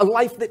 A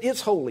life that is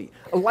holy.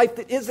 A life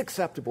that is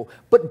acceptable.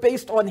 But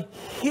based on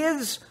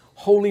his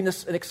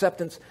holiness and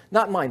acceptance,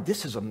 not mine.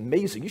 This is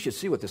amazing. You should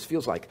see what this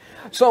feels like.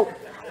 So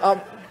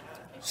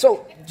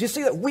do you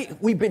see that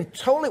we've been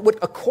totally,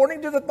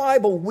 according to the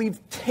Bible, we've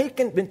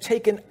been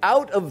taken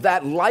out of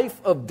that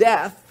life of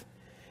death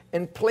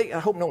and I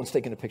hope no one's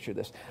taking a picture of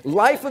this.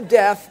 Life of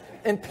death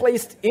and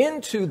placed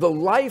into the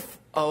life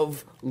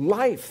of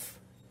life.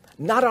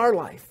 Not our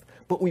life,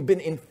 but we've been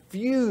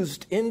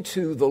infused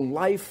into the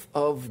life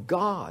of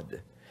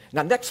God.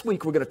 Now, next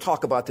week we're going to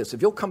talk about this.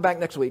 If you'll come back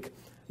next week,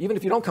 even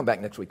if you don't come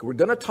back next week, we're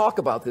going to talk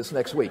about this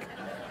next week.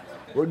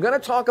 We're going to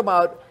talk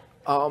about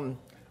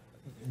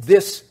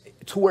this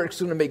to where it's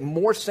going to make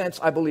more sense,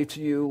 I believe,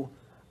 to you.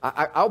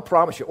 I'll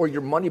promise you, or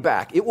your money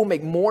back. It will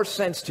make more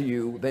sense to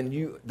you than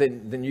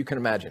you can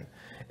imagine.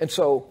 And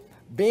so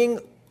being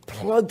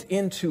plugged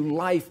into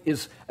life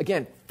is,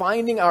 again,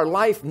 finding our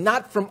life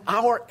not from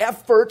our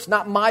efforts,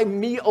 not my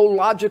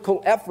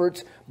meological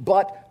efforts,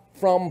 but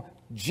from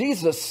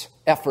Jesus'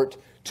 effort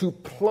to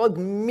plug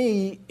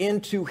me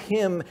into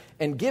him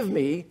and give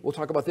me, we'll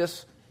talk about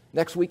this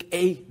next week,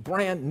 a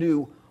brand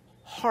new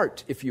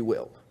heart, if you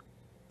will,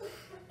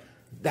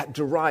 that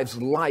derives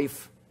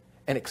life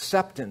and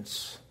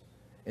acceptance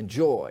and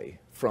joy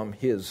from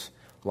his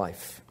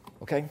life.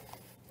 Okay?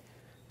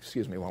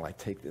 Excuse me while I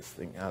take this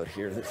thing out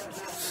here.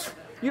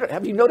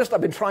 Have you noticed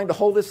I've been trying to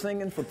hold this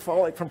thing in from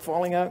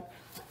falling out?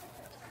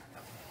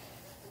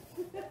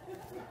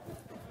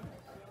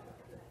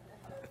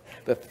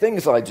 The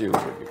things I do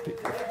for you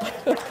people.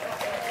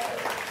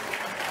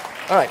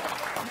 All right.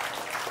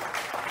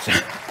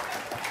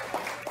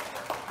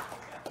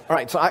 All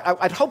right, so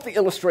I'd hope the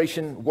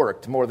illustration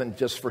worked more than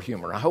just for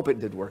humor. I hope it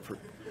did work for you.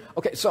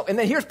 Okay, so, and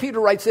then here's Peter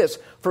writes this.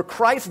 For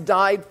Christ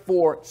died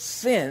for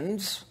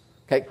sins,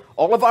 okay,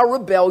 all of our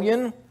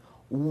rebellion,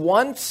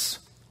 one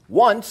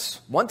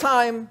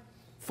time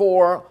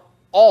for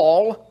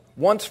all,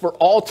 once for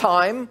all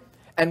time,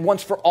 and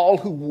once for all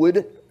who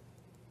would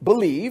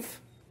believe.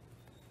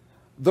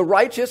 The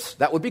righteous,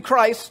 that would be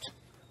Christ.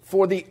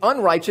 For the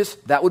unrighteous,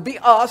 that would be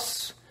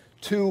us,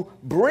 to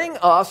bring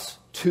us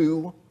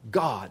to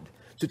God.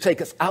 To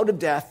take us out of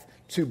death,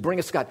 to bring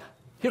us to God.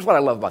 Here's what I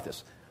love about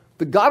this.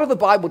 The God of the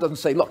Bible doesn't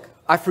say, look,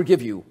 I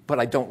forgive you, but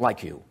I don't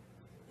like you.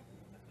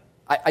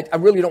 I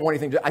really don't want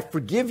anything to do. I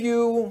forgive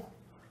you,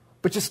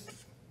 but just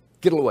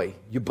get away.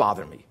 You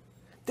bother me.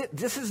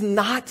 This is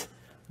not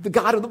the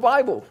God of the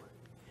Bible.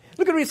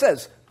 Look at what he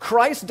says.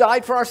 Christ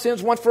died for our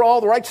sins once for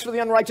all, the righteous for the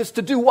unrighteous,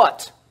 to do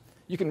what?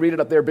 You can read it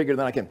up there bigger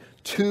than I can.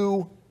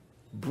 To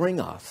bring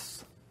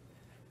us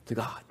to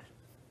God.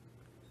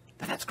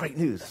 Now, that's great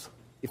news.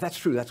 If that's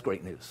true, that's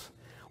great news.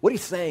 What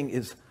he's saying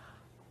is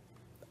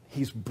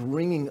he's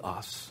bringing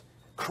us.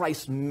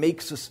 Christ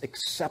makes us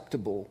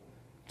acceptable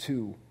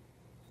to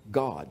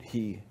God.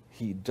 He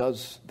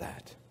does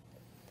that.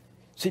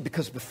 See,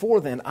 because before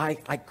then, I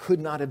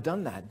could not have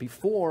done that.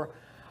 Before,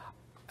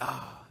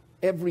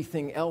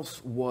 everything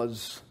else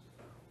was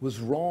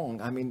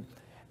wrong. I mean,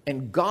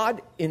 and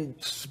God, in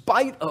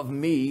spite of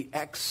me,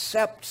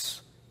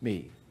 accepts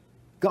me.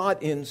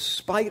 God, in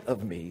spite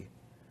of me,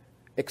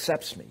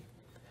 accepts me.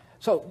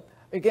 So,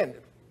 again,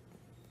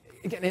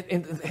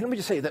 and let me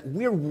just say that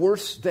we're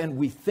worse than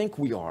we think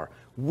we are.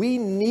 We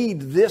need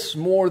this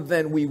more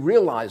than we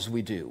realize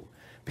we do.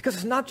 Because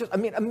it's not just,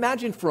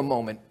 imagine for a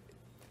moment,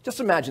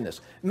 just imagine this.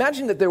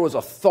 Imagine that there was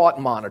a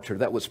thought monitor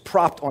that was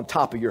propped on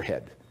top of your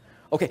head.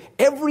 Okay,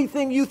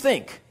 everything you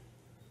think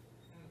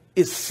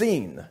is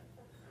seen.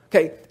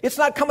 Okay, it's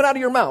not coming out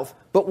of your mouth,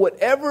 but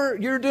whatever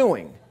you're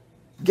doing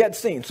gets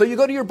seen. So you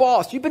go to your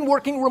boss. You've been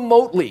working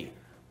remotely.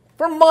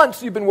 For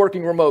months you've been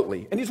working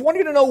remotely. And he's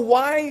wanting to know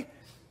why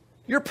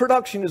your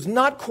production is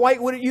not quite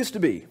what it used to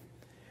be.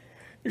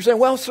 You're saying,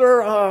 well,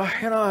 sir,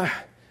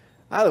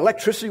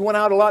 electricity went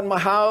out a lot in my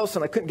house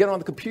and I couldn't get on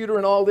the computer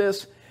and all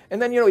this. And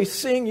then, he's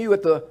seeing you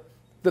at the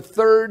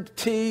third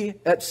tee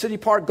at City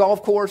Park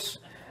Golf Course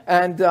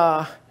and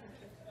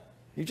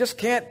you just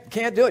can't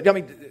do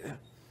it.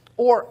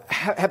 Or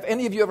have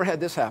any of you ever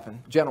had this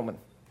happen? Gentlemen,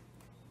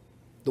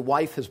 the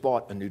wife has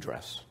bought a new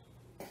dress.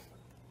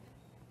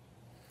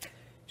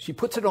 She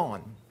puts it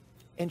on,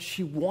 and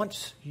she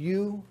wants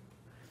you.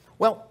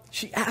 Well,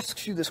 she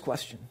asks you this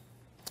question.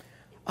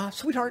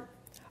 Sweetheart,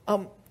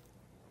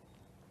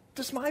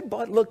 does my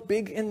butt look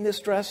big in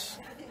this dress?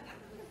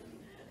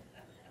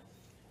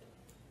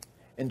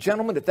 And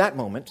gentlemen, at that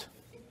moment,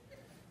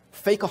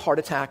 fake a heart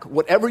attack,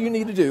 whatever you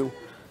need to do.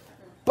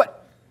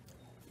 But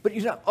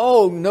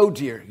oh, no,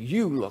 dear,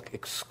 you look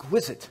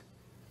exquisite.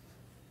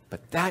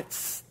 But that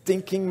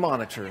stinking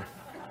monitor...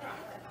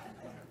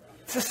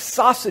 It's a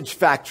sausage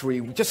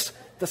factory. Just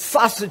the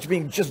sausage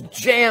being just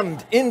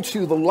jammed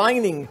into the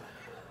lining.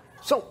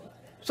 So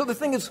the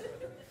thing is,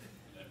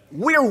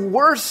 we're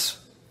worse,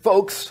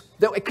 folks.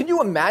 Can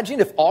you imagine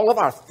if all of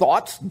our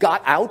thoughts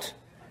got out?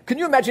 Can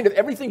you imagine if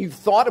everything you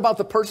thought about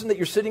the person that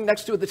you're sitting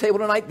next to at the table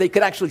tonight, they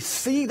could actually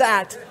see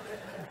that?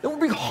 It would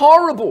be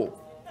horrible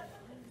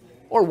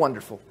or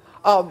wonderful.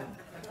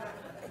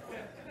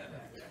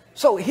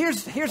 So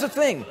here's the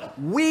thing.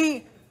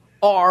 We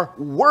are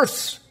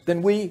worse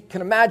than we can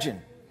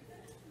imagine.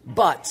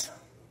 But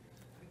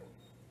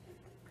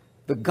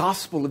the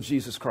gospel of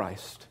Jesus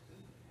Christ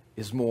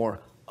is more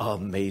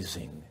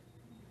amazing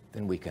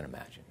than we can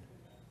imagine.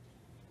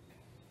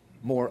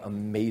 More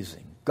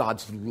amazing.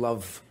 God's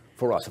love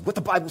for us. If what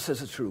the Bible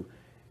says is true,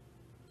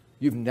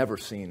 you've never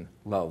seen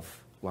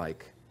love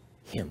like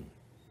him,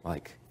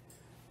 like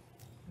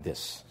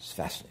this. It's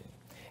fascinating.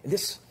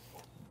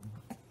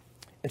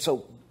 And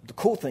so the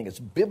cool thing is,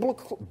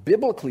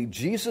 biblically,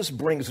 Jesus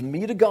brings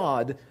me to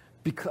God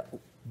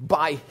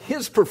by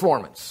his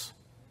performance.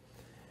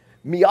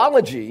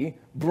 Meology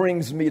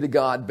brings me to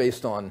God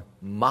based on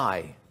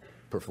my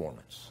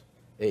performance.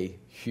 A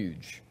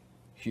huge,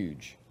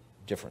 huge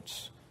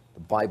difference. The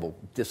Bible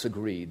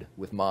disagreed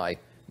with my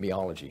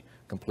meology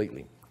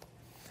completely.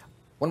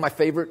 One of my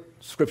favorite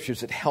scriptures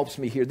that helps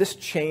me here, this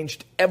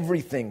changed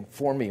everything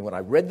for me when I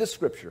read this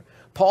scripture.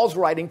 Paul's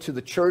writing to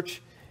the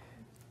church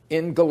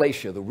in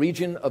Galatia, the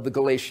region of the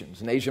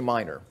Galatians in Asia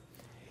Minor.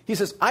 He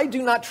says, I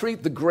do not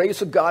treat the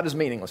grace of God as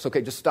meaningless.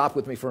 Okay, just stop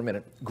with me for a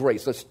minute.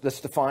 Grace,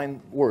 let's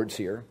define words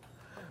here.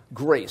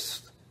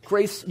 Grace.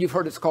 Grace, you've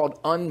heard it's called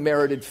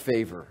unmerited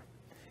favor.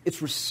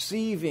 It's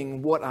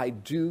receiving what I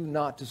do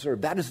not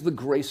deserve. That is the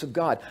grace of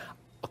God.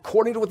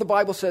 According to what the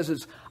Bible says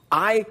is,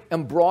 I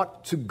am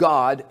brought to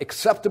God,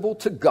 acceptable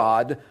to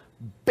God,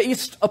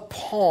 based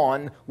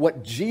upon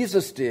what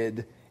Jesus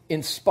did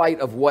in spite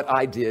of what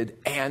I did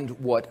and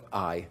what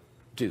I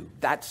do.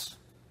 That's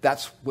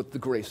what the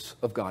grace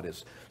of God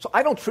is. So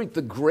I don't treat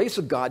the grace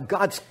of God,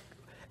 God's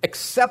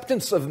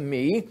acceptance of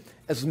me,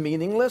 as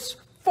meaningless.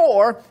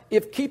 For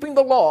if keeping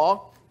the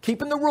law,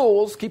 keeping the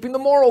rules, keeping the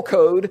moral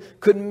code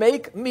could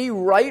make me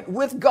right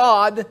with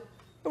God, there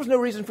was no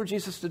reason for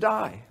Jesus to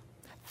die.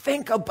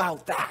 Think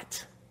about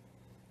that.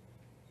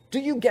 Do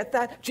you get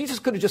that? Jesus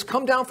could have just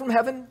come down from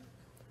heaven,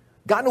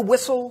 gotten a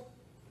whistle,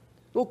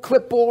 a little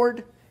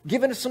clipboard,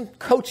 given us some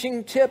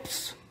coaching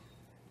tips,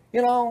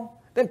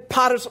 then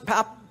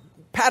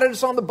patted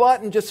us on the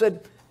butt and just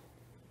said,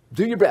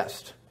 do your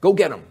best. Go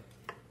get him.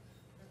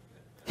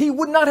 He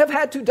would not have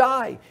had to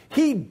die.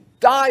 He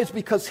dies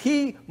because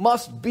he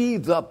must be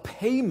the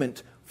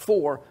payment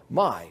for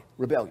my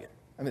rebellion.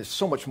 I mean, there's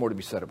so much more to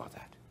be said about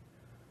that.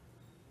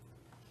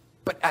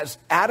 But as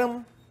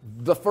Adam,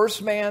 the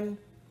first man,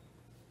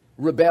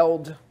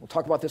 rebelled, we'll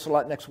talk about this a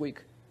lot next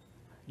week,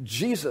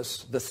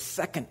 Jesus, the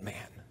second man,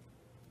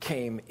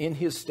 came in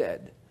his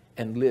stead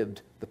and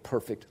lived the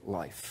perfect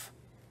life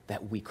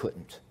that we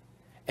couldn't.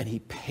 And he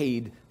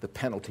paid the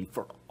penalty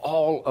for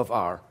all of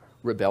our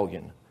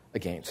rebellion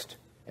against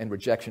and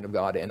rejection of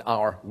God and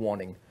our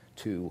wanting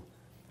to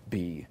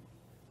be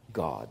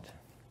God.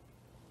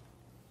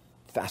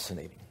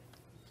 Fascinating.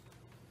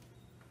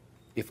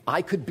 If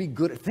I could be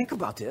good, think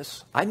about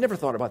this. I never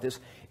thought about this.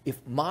 If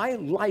my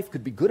life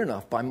could be good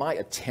enough by my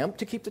attempt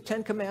to keep the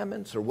Ten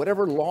Commandments or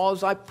whatever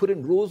laws I put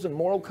in, rules and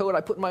moral code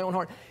I put in my own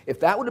heart, if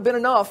that would have been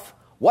enough,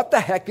 what the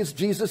heck is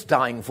Jesus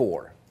dying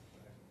for?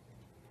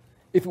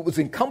 If it was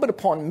incumbent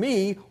upon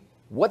me,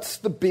 what's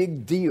the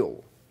big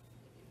deal?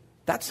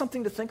 That's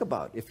something to think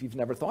about if you've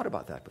never thought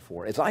about that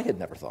before, as I had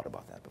never thought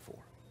about that before.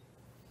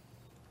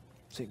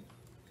 See,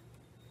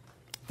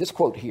 this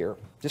quote here,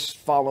 just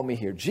follow me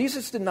here.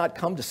 Jesus did not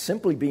come to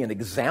simply be an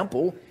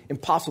example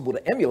impossible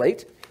to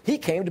emulate. He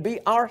came to be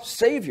our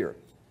Savior.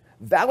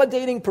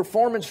 Validating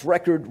performance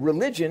record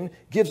religion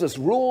gives us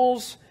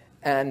rules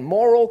and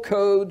moral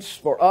codes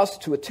for us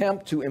to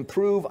attempt to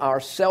improve our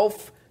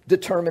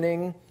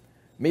self-determining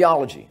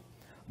meology.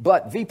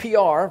 But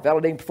VPR,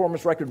 validating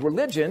performance record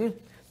religion,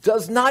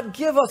 does not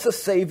give us a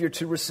Savior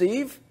to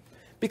receive,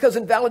 because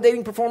in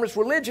validating performance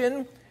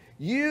religion,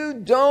 you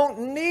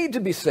don't need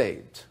to be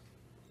saved.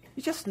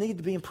 You just need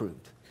to be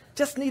improved.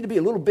 Just need to be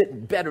a little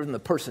bit better than the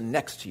person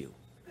next to you.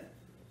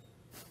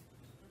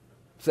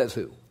 Says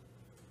who?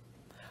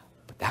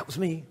 But that was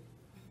me.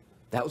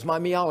 That was my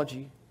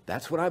meology.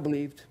 That's what I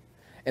believed.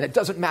 And it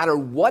doesn't matter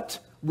what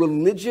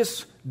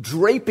religious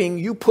draping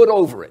you put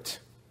over it.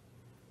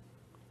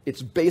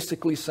 It's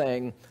basically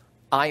saying,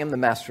 I am the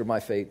master of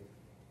my fate,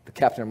 the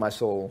captain of my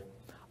soul.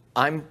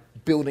 I'm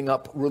building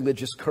up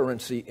religious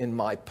currency in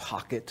my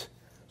pocket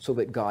so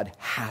that God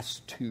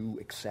has to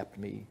accept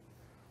me.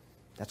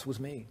 That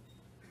was me.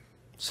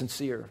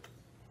 Sincere.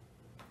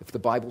 If the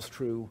Bible's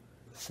true,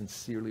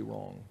 sincerely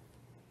wrong.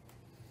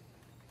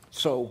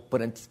 So,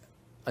 but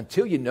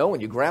until you know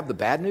and you grab the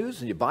bad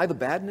news and you buy the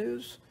bad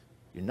news,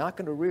 you're not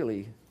going to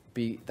really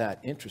be that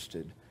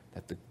interested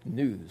that the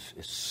news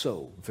is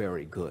so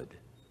very good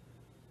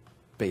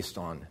based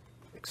on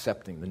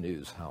accepting the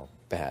news, how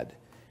bad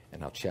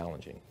and how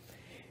challenging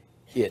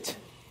it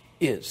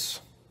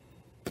is.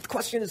 But the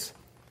question is,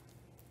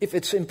 if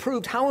it's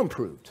improved, how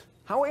improved?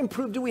 How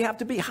improved do we have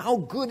to be? How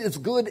good is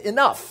good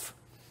enough?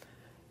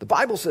 The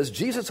Bible says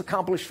Jesus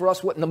accomplished for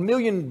us what in a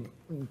million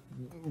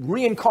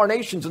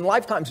reincarnations and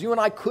lifetimes you and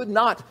I could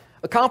not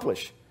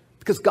accomplish.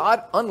 Because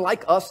God,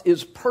 unlike us,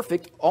 is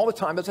perfect all the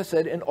time, as I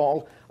said, in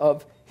all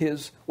of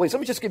his ways. Let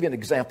me just give you an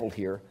example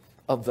here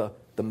of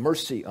the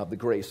mercy of the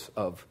grace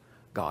of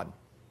God.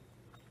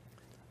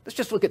 Let's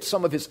just look at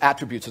some of his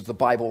attributes as the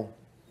Bible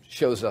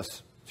show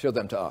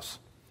them to us.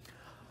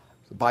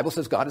 The Bible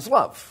says God is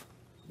love.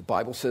 The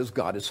Bible says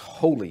God is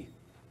holy.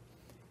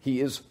 He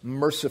is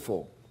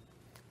merciful.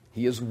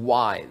 He is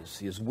wise.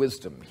 He is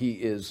wisdom. He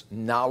is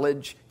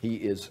knowledge. He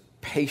is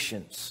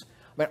patience.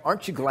 I mean,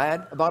 aren't you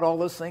glad about all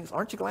those things?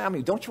 Aren't you glad? I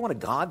mean, don't you want a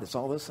God that's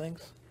all those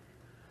things?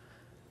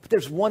 But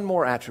there's one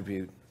more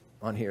attribute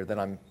on here that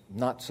I'm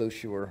not so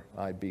sure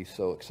I'd be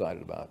so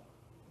excited about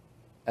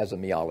as a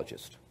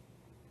meologist.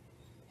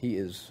 He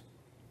is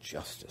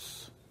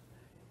justice.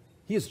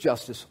 He is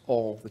justice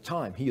all the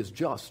time. He is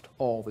just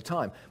all the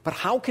time. But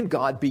how can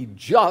God be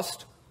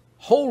just,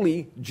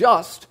 holy,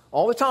 just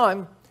all the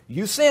time?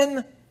 You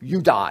sin,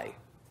 you die.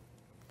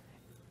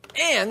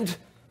 And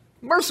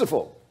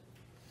merciful.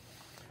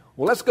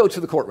 Well, let's go to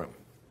the courtroom.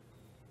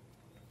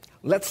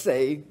 Let's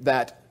say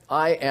that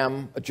I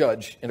am a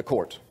judge in a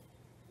court,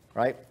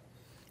 right?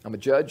 I'm a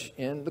judge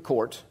in the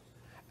court,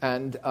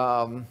 and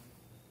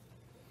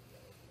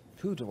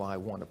who do I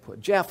want to put?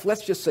 Jeff,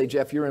 let's just say,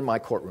 Jeff, you're in my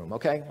courtroom,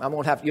 okay? You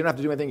don't have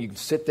to do anything. You can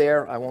sit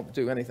there. I won't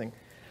do anything.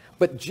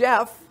 But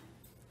Jeff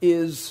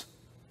is,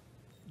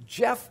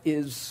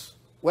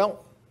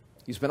 well,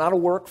 he's been out of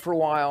work for a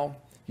while.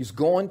 He was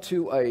going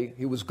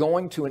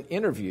to an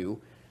interview,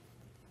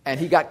 and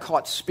he got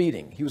caught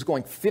speeding. He was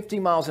going 50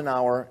 miles an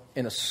hour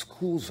in a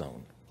school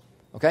zone,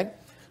 okay?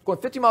 Going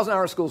 50 miles an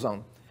hour in a school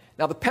zone.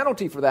 Now, the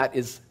penalty for that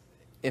is,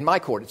 in my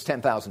court, it's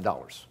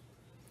 $10,000.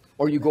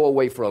 Or you go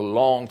away for a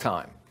long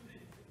time,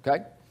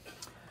 okay?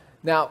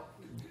 Now,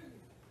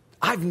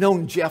 I've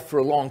known Jeff for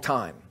a long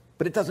time,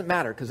 but it doesn't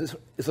matter because this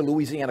is a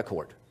Louisiana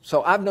court.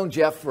 So I've known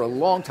Jeff for a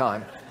long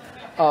time.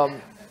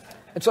 And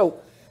so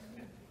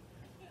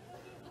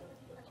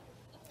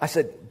I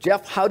said,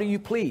 Jeff, how do you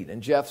plead?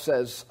 And Jeff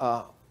says,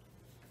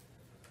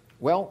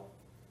 well,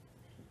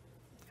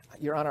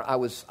 Your Honor, I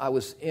was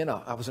in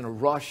a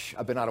rush.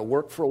 I've been out of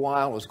work for a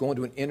while. I was going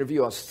to an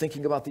interview. I was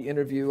thinking about the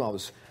interview. I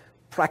was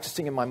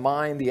practicing in my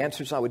mind the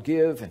answers I would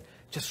give, and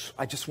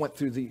I just went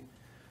through the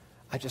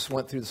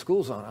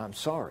school zone. I'm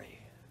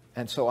sorry.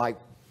 And so I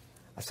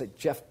said,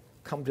 Jeff,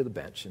 come to the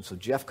bench. And so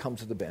Jeff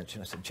comes to the bench,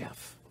 and I said,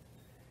 Jeff,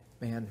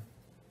 man,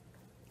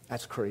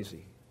 that's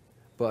crazy.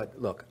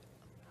 But look,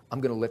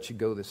 I'm going to let you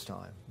go this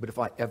time. But if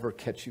I ever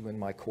catch you in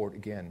my court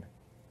again,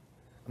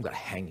 I'm going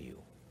to hang you.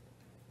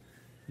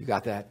 You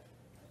got that?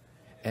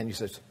 And he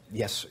says,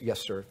 yes,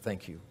 sir,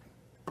 thank you.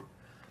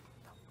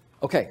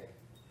 Okay.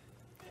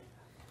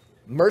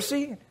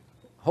 Mercy?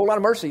 Whole lot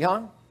of mercy,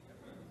 huh?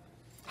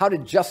 How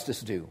did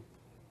justice do?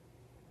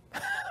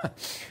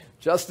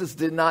 Justice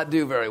did not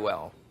do very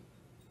well.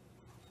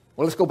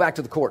 Well, let's go back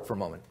to the court for a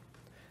moment.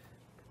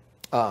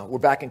 We're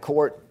back in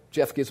court.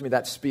 Jeff gives me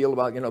that spiel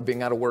about,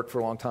 being out of work for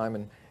a long time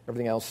and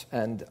everything else.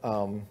 And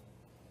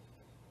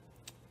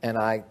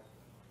I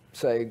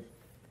say,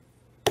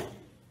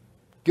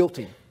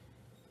 guilty.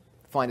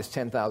 Fine is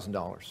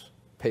 $10,000.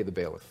 Pay the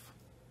bailiff.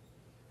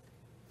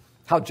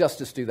 How'd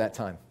justice do that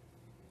time?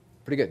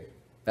 Pretty good.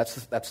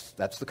 That's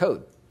the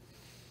code.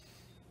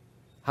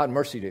 How'd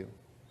mercy do?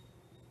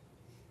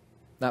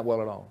 Not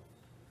well at all.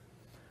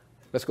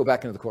 Let's go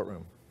back into the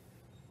courtroom.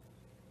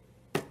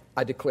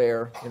 I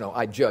declare,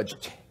 I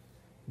judged.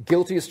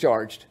 Guilty as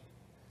charged.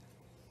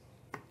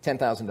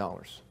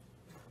 $10,000.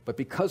 But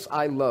because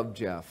I love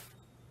Jeff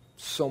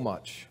so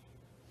much,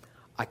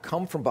 I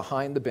come from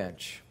behind the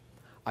bench.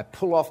 I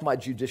pull off my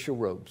judicial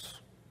robes.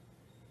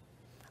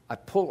 I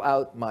pull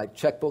out my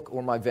checkbook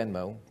or my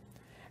Venmo,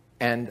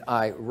 and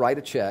I write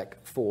a check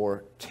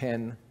for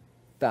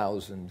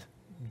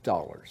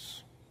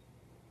 $10,000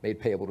 made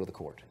payable to the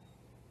court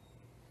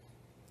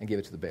and give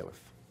it to the bailiff.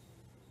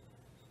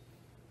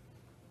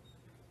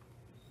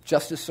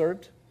 Justice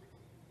served.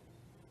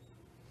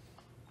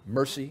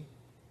 Mercy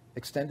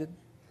extended.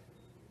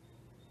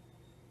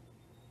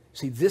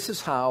 See, this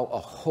is how a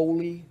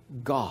holy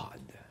God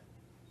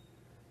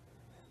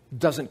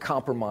doesn't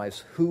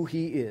compromise who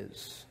he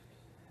is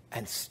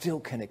and still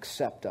can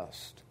accept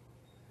us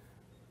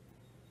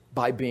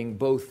by being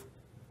both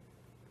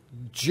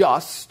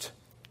just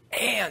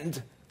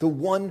and the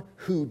one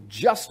who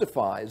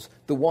justifies,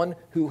 the one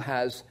who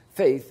has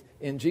faith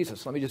in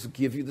Jesus. Let me just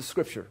give you the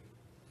scripture.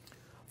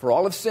 For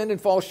all have sinned and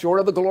fall short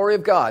of the glory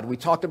of God. We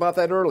talked about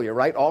that earlier,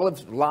 right? All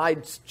have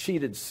lied,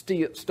 cheated,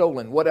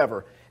 stolen,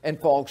 whatever, and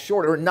fall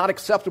short or not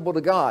acceptable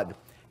to God.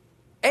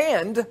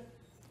 And,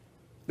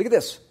 look at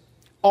this,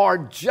 are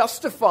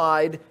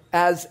justified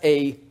as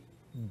a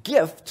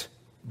gift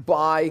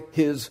by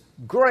his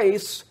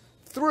grace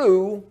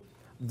through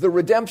the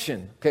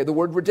redemption. Okay, the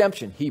word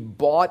redemption. He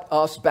bought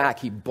us back.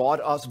 He bought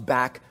us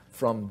back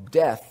from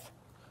death.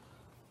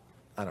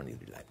 I don't need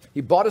to do that.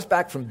 He bought us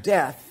back from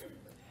death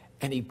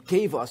And he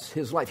gave us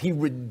his life. He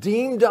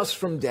redeemed us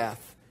from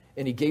death,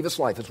 and he gave us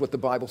life. That's what the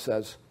Bible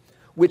says,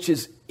 which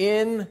is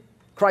in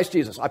Christ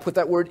Jesus. I put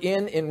that word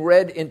in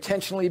red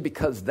intentionally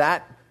because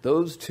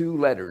those two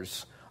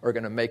letters are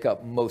going to make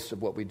up most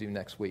of what we do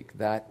next week.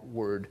 That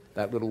word,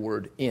 that little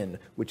word in,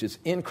 which is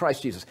in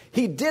Christ Jesus.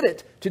 He did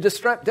it to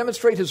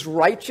demonstrate his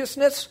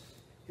righteousness,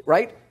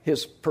 right?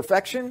 His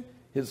perfection,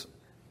 his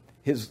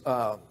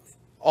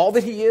all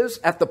that he is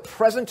at the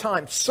present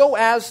time, so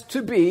as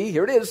to be,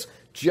 here it is,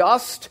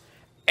 just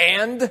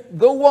and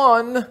the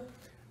one,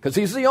 because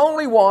he's the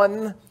only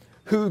one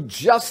who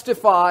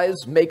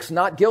justifies, makes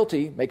not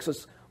guilty, makes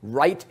us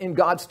right in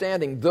God's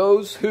standing,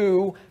 those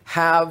who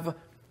have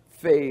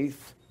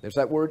faith. There's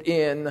that word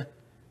in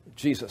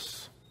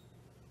Jesus.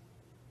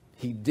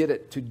 He did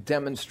it to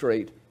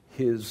demonstrate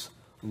his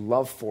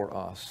love for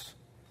us,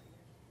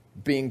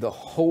 being the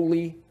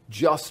holy,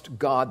 just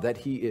God that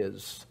he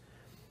is,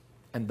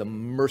 and the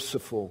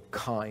merciful,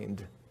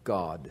 kind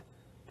God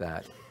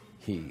that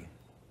he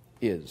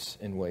is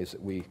in ways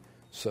that we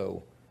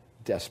so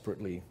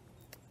desperately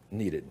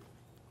needed.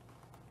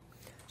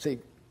 See,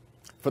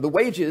 for the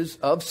wages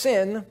of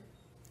sin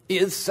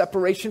is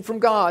separation from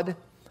God.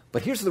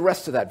 But here's the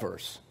rest of that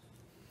verse.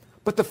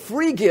 But the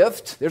free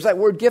gift, there's that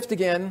word gift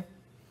again.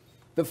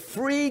 The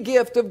free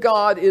gift of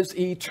God is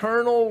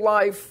eternal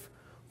life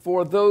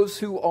for those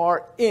who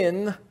are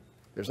in,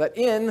 there's that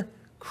in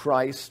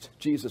Christ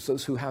Jesus,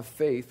 those who have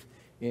faith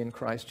in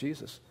Christ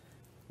Jesus.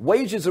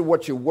 Wages are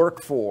what you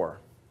work for.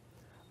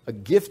 A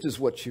gift is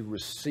what you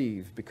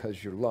receive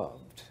because you're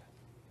loved.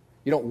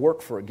 You don't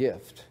work for a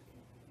gift,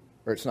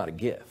 or it's not a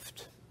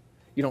gift.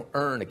 You don't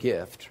earn a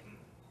gift,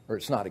 or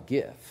it's not a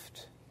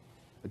gift.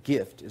 A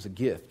gift is a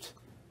gift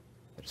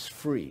that is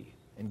free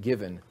and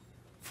given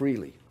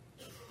freely.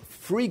 The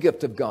free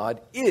gift of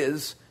God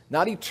is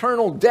not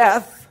eternal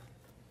death,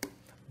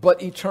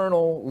 but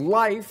eternal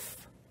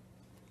life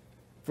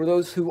for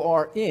those who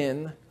are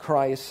in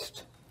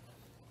Christ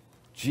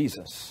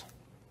Jesus.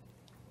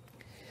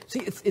 See,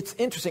 it's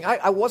interesting.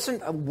 I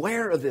wasn't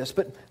aware of this,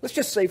 but let's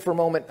just say for a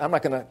moment, I'm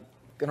not going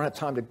to have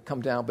time to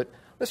come down, but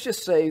let's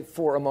just say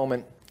for a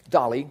moment,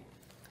 Dolly,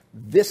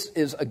 this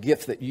is a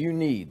gift that you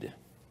need.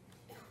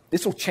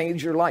 This will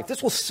change your life.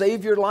 This will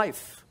save your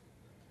life.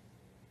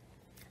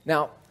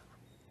 Now,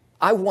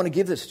 I want to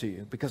give this to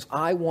you because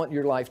I want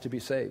your life to be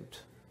saved.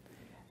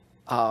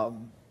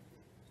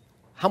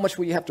 How much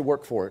will you have to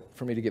work for it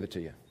for me to give it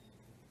to you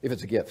if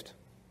it's a gift?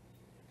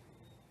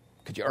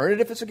 Could you earn it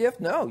if it's a gift?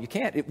 No, you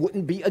can't. It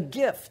wouldn't be a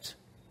gift.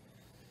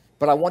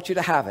 But I want you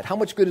to have it. How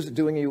much good is it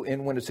doing you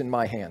when it's in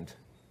my hand?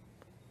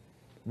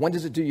 When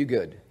does it do you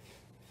good?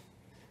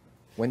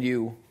 When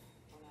you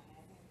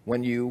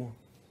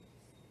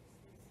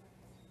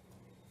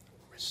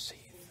receive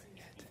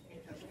it.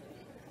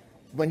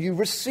 When you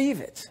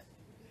receive it,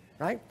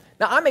 right?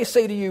 Now, I may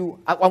say to you,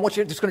 I want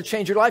you, it's going to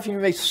change your life, and you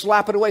may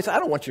slap it away and say, I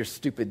don't want your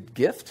stupid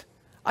gift.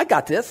 I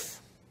got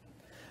this.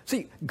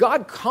 See,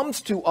 God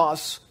comes to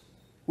us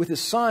with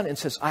his son and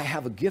says, I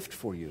have a gift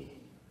for you.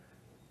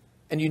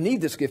 And you need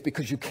this gift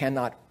because you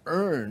cannot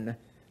earn,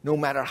 no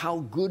matter how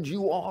good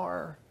you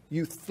are,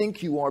 you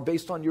think you are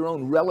based on your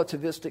own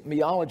relativistic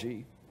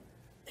meology.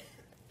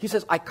 He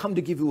says, I come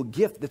to give you a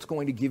gift that's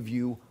going to give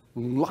you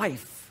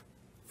life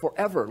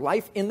forever.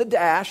 Life in the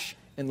dash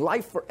and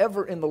life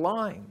forever in the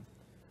line.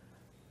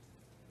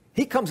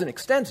 He comes and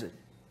extends it.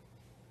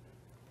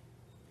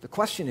 The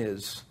question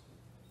is,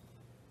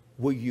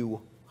 will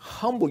you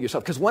humble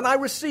yourself? Because when I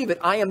receive it,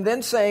 I am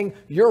then saying,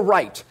 you're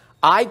right.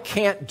 I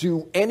can't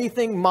do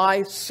anything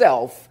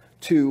myself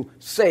to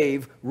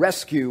save,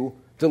 rescue,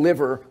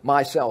 deliver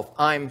myself.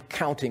 I'm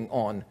counting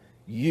on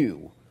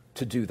you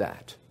to do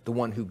that, the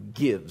one who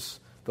gives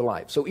the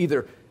life. So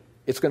either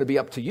it's going to be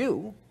up to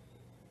you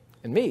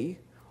and me,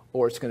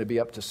 or it's going to be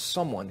up to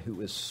someone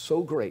who is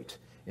so great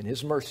in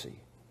his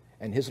mercy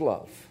and his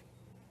love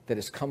that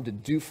has come to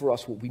do for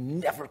us what we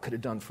never could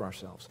have done for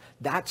ourselves.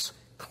 That's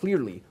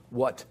clearly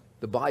what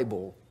the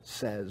Bible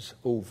says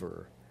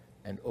over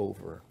and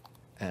over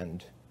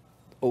and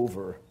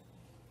over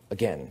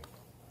again.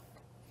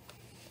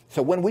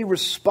 So when we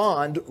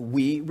respond,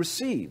 we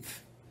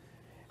receive.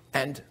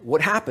 And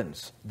what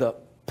happens? The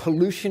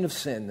pollution of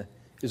sin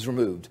is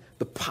removed.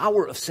 The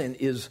power of sin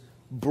is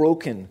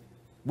broken.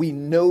 We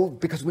know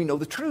because we know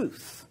the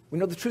truth. We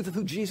know the truth of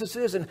who Jesus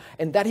is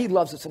and that he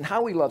loves us and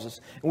how he loves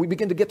us. And we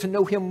begin to get to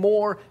know him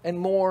more and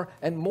more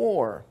and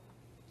more.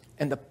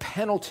 And the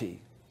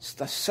penalty,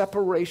 the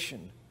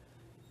separation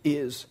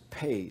is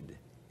paid.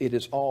 It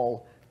is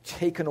all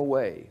taken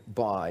away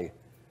by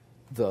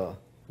the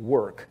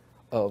work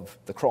of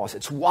the cross.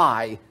 It's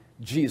why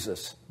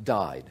Jesus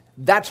died.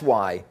 That's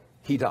why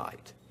he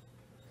died.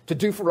 To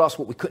do for us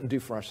what we couldn't do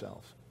for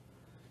ourselves.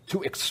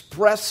 To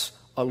express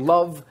a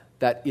love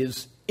that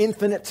is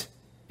infinite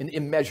and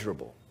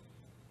immeasurable.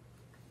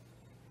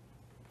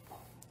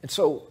 And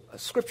so, a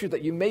scripture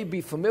that you may be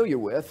familiar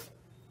with,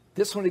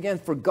 this one again,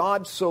 for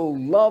God so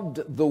loved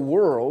the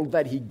world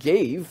that he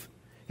gave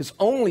his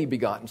only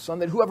begotten Son,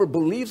 that whoever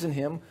believes in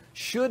him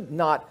should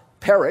not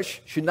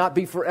perish, should not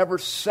be forever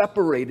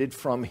separated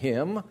from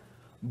him,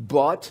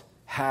 but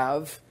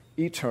have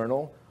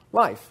eternal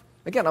life.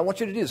 Again, I want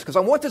you to do this because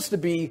I want this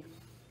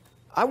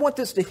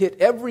to hit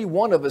every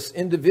one of us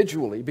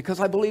individually, because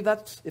I believe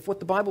that's, if what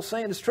the Bible's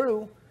saying is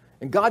true,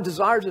 and God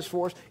desires this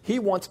for us, he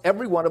wants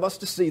every one of us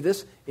to see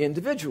this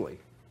individually.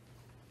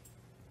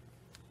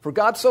 For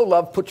God so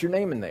loved, put your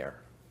name in there,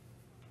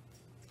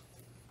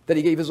 that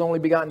he gave his only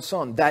begotten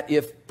Son, that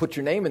if, put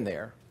your name in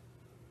there,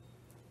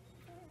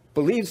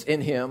 believes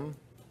in him,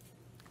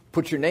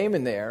 put your name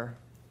in there,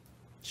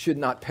 should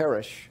not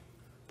perish,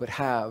 but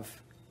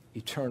have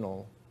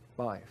eternal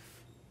life.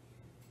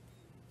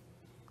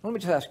 Let me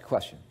just ask you a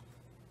question.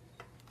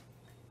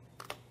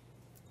 You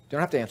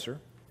don't have to answer.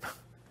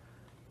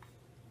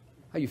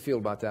 How you feel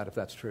about that if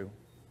that's true?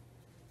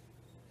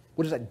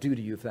 What does that do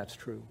to you if that's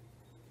true?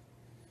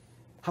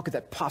 How could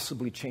that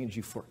possibly change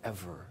you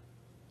forever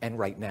and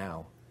right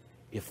now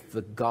if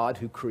the God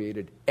who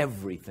created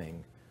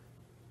everything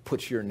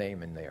puts your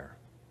name in there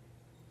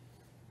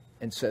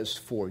and says,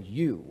 for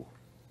you,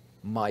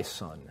 my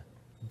Son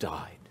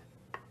died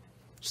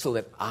so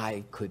that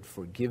I could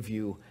forgive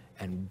you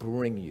and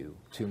bring you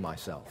to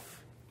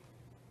myself?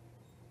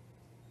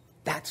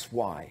 That's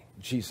why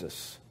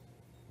Jesus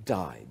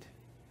died.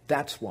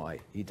 That's why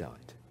he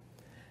died.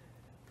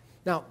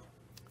 Now,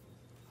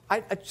 I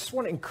just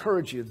want to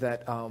encourage you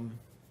that,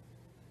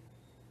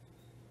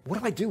 what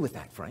do I do with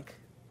that, Frank?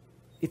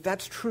 If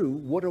that's true,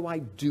 what do I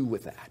do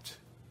with that?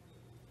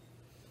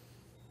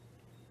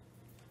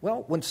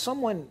 Well, when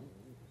someone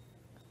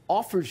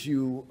offers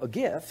you a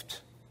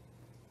gift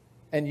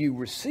and you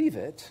receive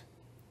it,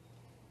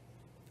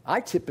 I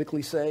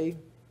typically say,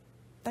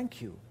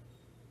 thank you,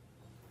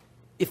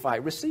 if I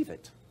receive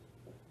it.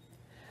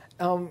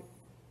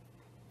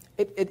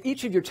 At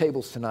each of your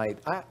tables tonight,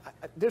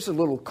 there's a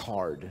little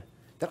card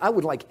that I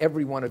would like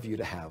every one of you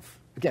to have.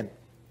 Again,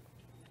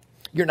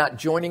 you're not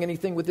joining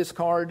anything with this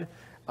card,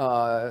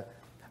 but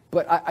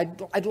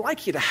I'd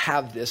like you to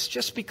have this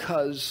just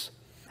because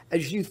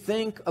as you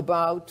think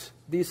about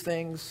these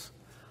things,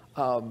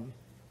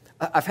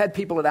 I've had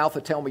people at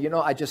Alpha tell me,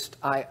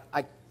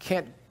 I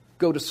can't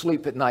go to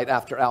sleep at night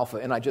after Alpha,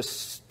 and I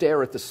just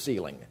stare at the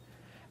ceiling.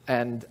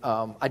 And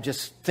I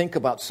just think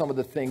about some of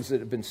the things that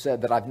have been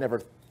said that I've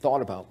never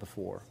thought about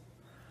before.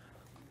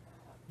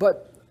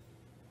 But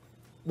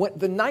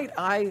the night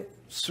I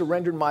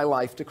surrendered my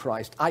life to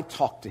Christ, I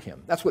talked to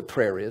him. That's what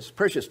prayer is.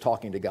 Prayer is just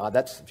talking to God.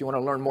 If you want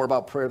to learn more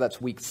about prayer,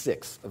 that's week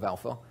 6 of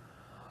Alpha.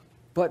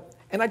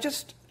 And I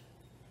just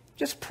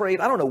prayed.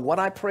 I don't know what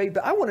I prayed,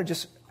 but I want to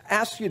just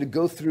ask you to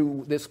go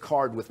through this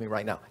card with me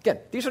right now. Again,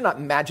 these are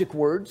not magic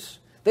words.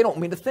 They don't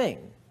mean a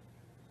thing.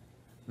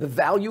 The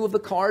value of the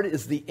card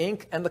is the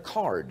ink and the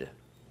card.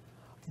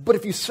 But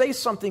if you say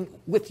something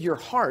with your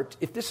heart,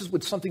 if this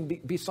would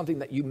be something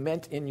that you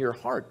meant in your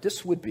heart,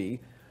 this would be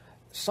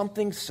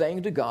something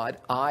saying to God,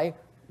 I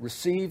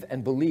receive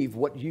and believe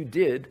what you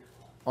did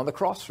on the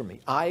cross for me.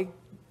 I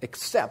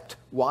accept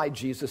why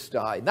Jesus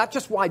died. Not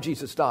just why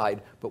Jesus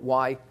died, but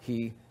why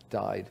he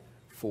died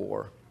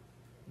for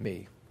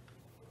me.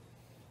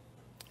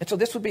 And so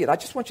this would be it. I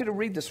just want you to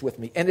read this with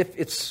me. And if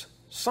it's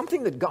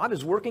something that God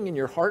is working in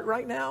your heart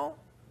right now,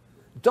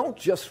 don't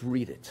just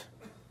read it.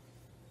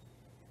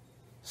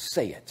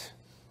 Say it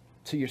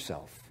to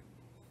yourself,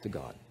 to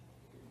God.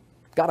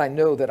 God, I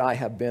know that I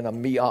have been a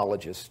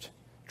meologist,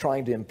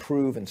 trying to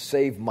improve and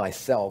save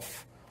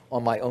myself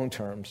on my own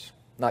terms,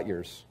 not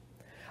yours.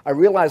 I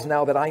realize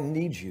now that I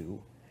need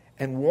you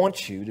and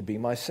want you to be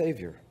my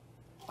Savior.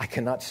 I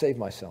cannot save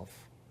myself.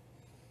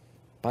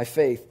 By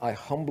faith, I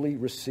humbly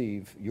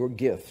receive your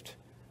gift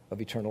of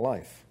eternal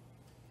life.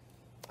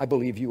 I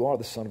believe you are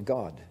the Son of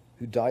God,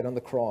 who died on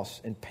the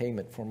cross in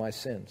payment for my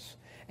sins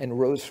and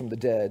rose from the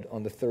dead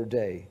on the third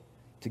day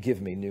to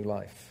give me new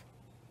life.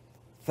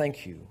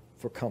 Thank you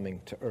for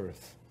coming to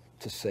earth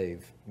to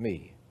save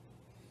me.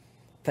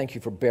 Thank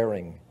you for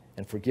bearing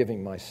and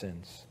forgiving my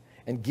sins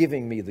and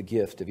giving me the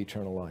gift of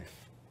eternal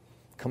life.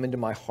 Come into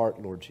my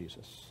heart, Lord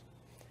Jesus,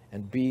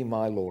 and be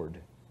my Lord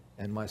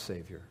and my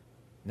Savior,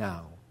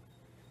 now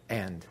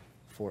and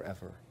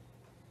forever.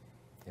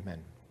 Amen.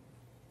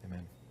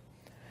 Amen.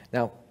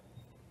 Now,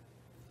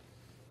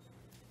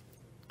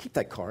 keep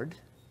that card,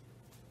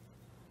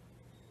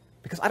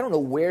 because I don't know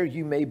where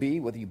you may be,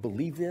 whether you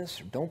believe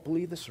this or don't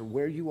believe this or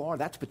where you are.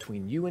 That's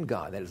between you and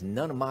God. That is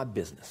none of my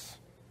business.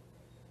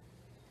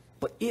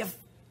 But if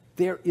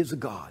there is a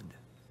God,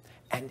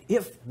 and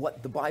if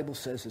what the Bible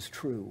says is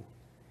true,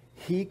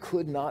 he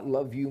could not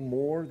love you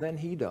more than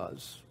he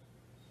does,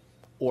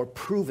 or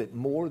prove it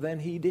more than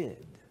he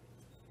did,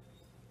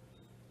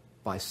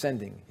 by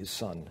sending his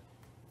Son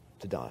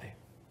to die.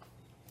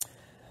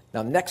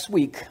 Now, next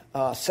week,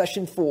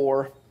 session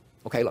 4,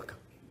 okay, look,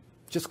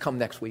 just come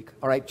next week,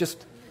 all right?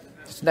 Just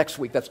next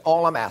week. That's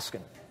all I'm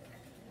asking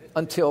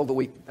until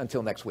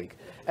next week.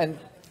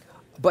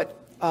 But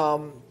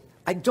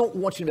I don't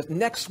want you to miss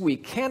next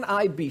week. Can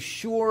I be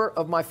sure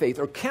of my faith,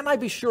 or can I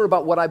be sure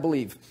about what I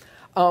believe?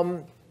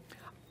 I'm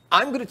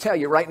going to tell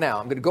you right now,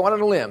 I'm going to go out on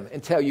a limb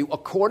and tell you,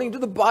 according to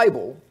the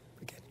Bible,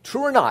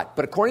 true or not,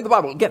 but according to the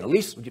Bible, again, at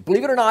least,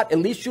 believe it or not, at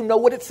least you know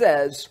what it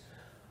says.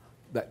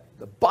 That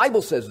the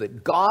Bible says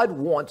that God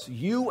wants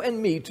you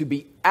and me to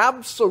be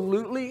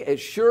absolutely as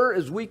sure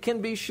as we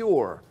can be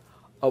sure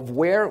of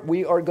where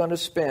we are going to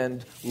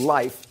spend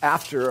life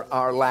after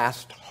our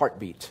last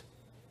heartbeat.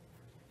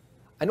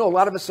 I know a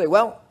lot of us say,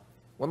 well,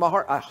 when my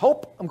heart, I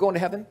hope I'm going to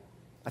heaven.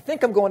 I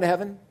think I'm going to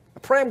heaven. I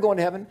pray I'm going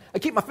to heaven. I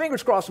keep my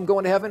fingers crossed I'm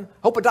going to heaven.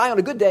 Hope I die on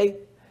a good day.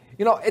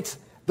 You know,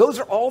 those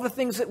are all the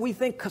things that we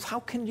think, because how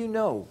can you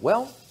know?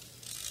 Well,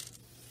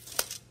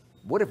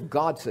 what if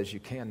God says you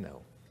can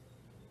know?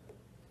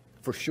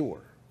 For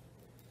sure.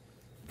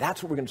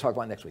 That's what we're going to talk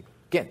about next week.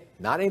 Again,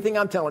 not anything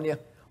I'm telling you.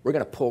 We're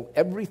going to pull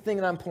everything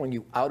that I'm pulling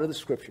you out of the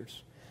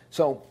Scriptures.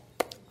 So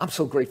I'm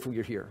so grateful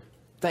you're here.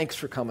 Thanks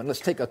for coming.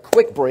 Let's take a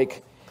quick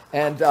break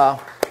and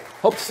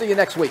hope to see you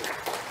next week.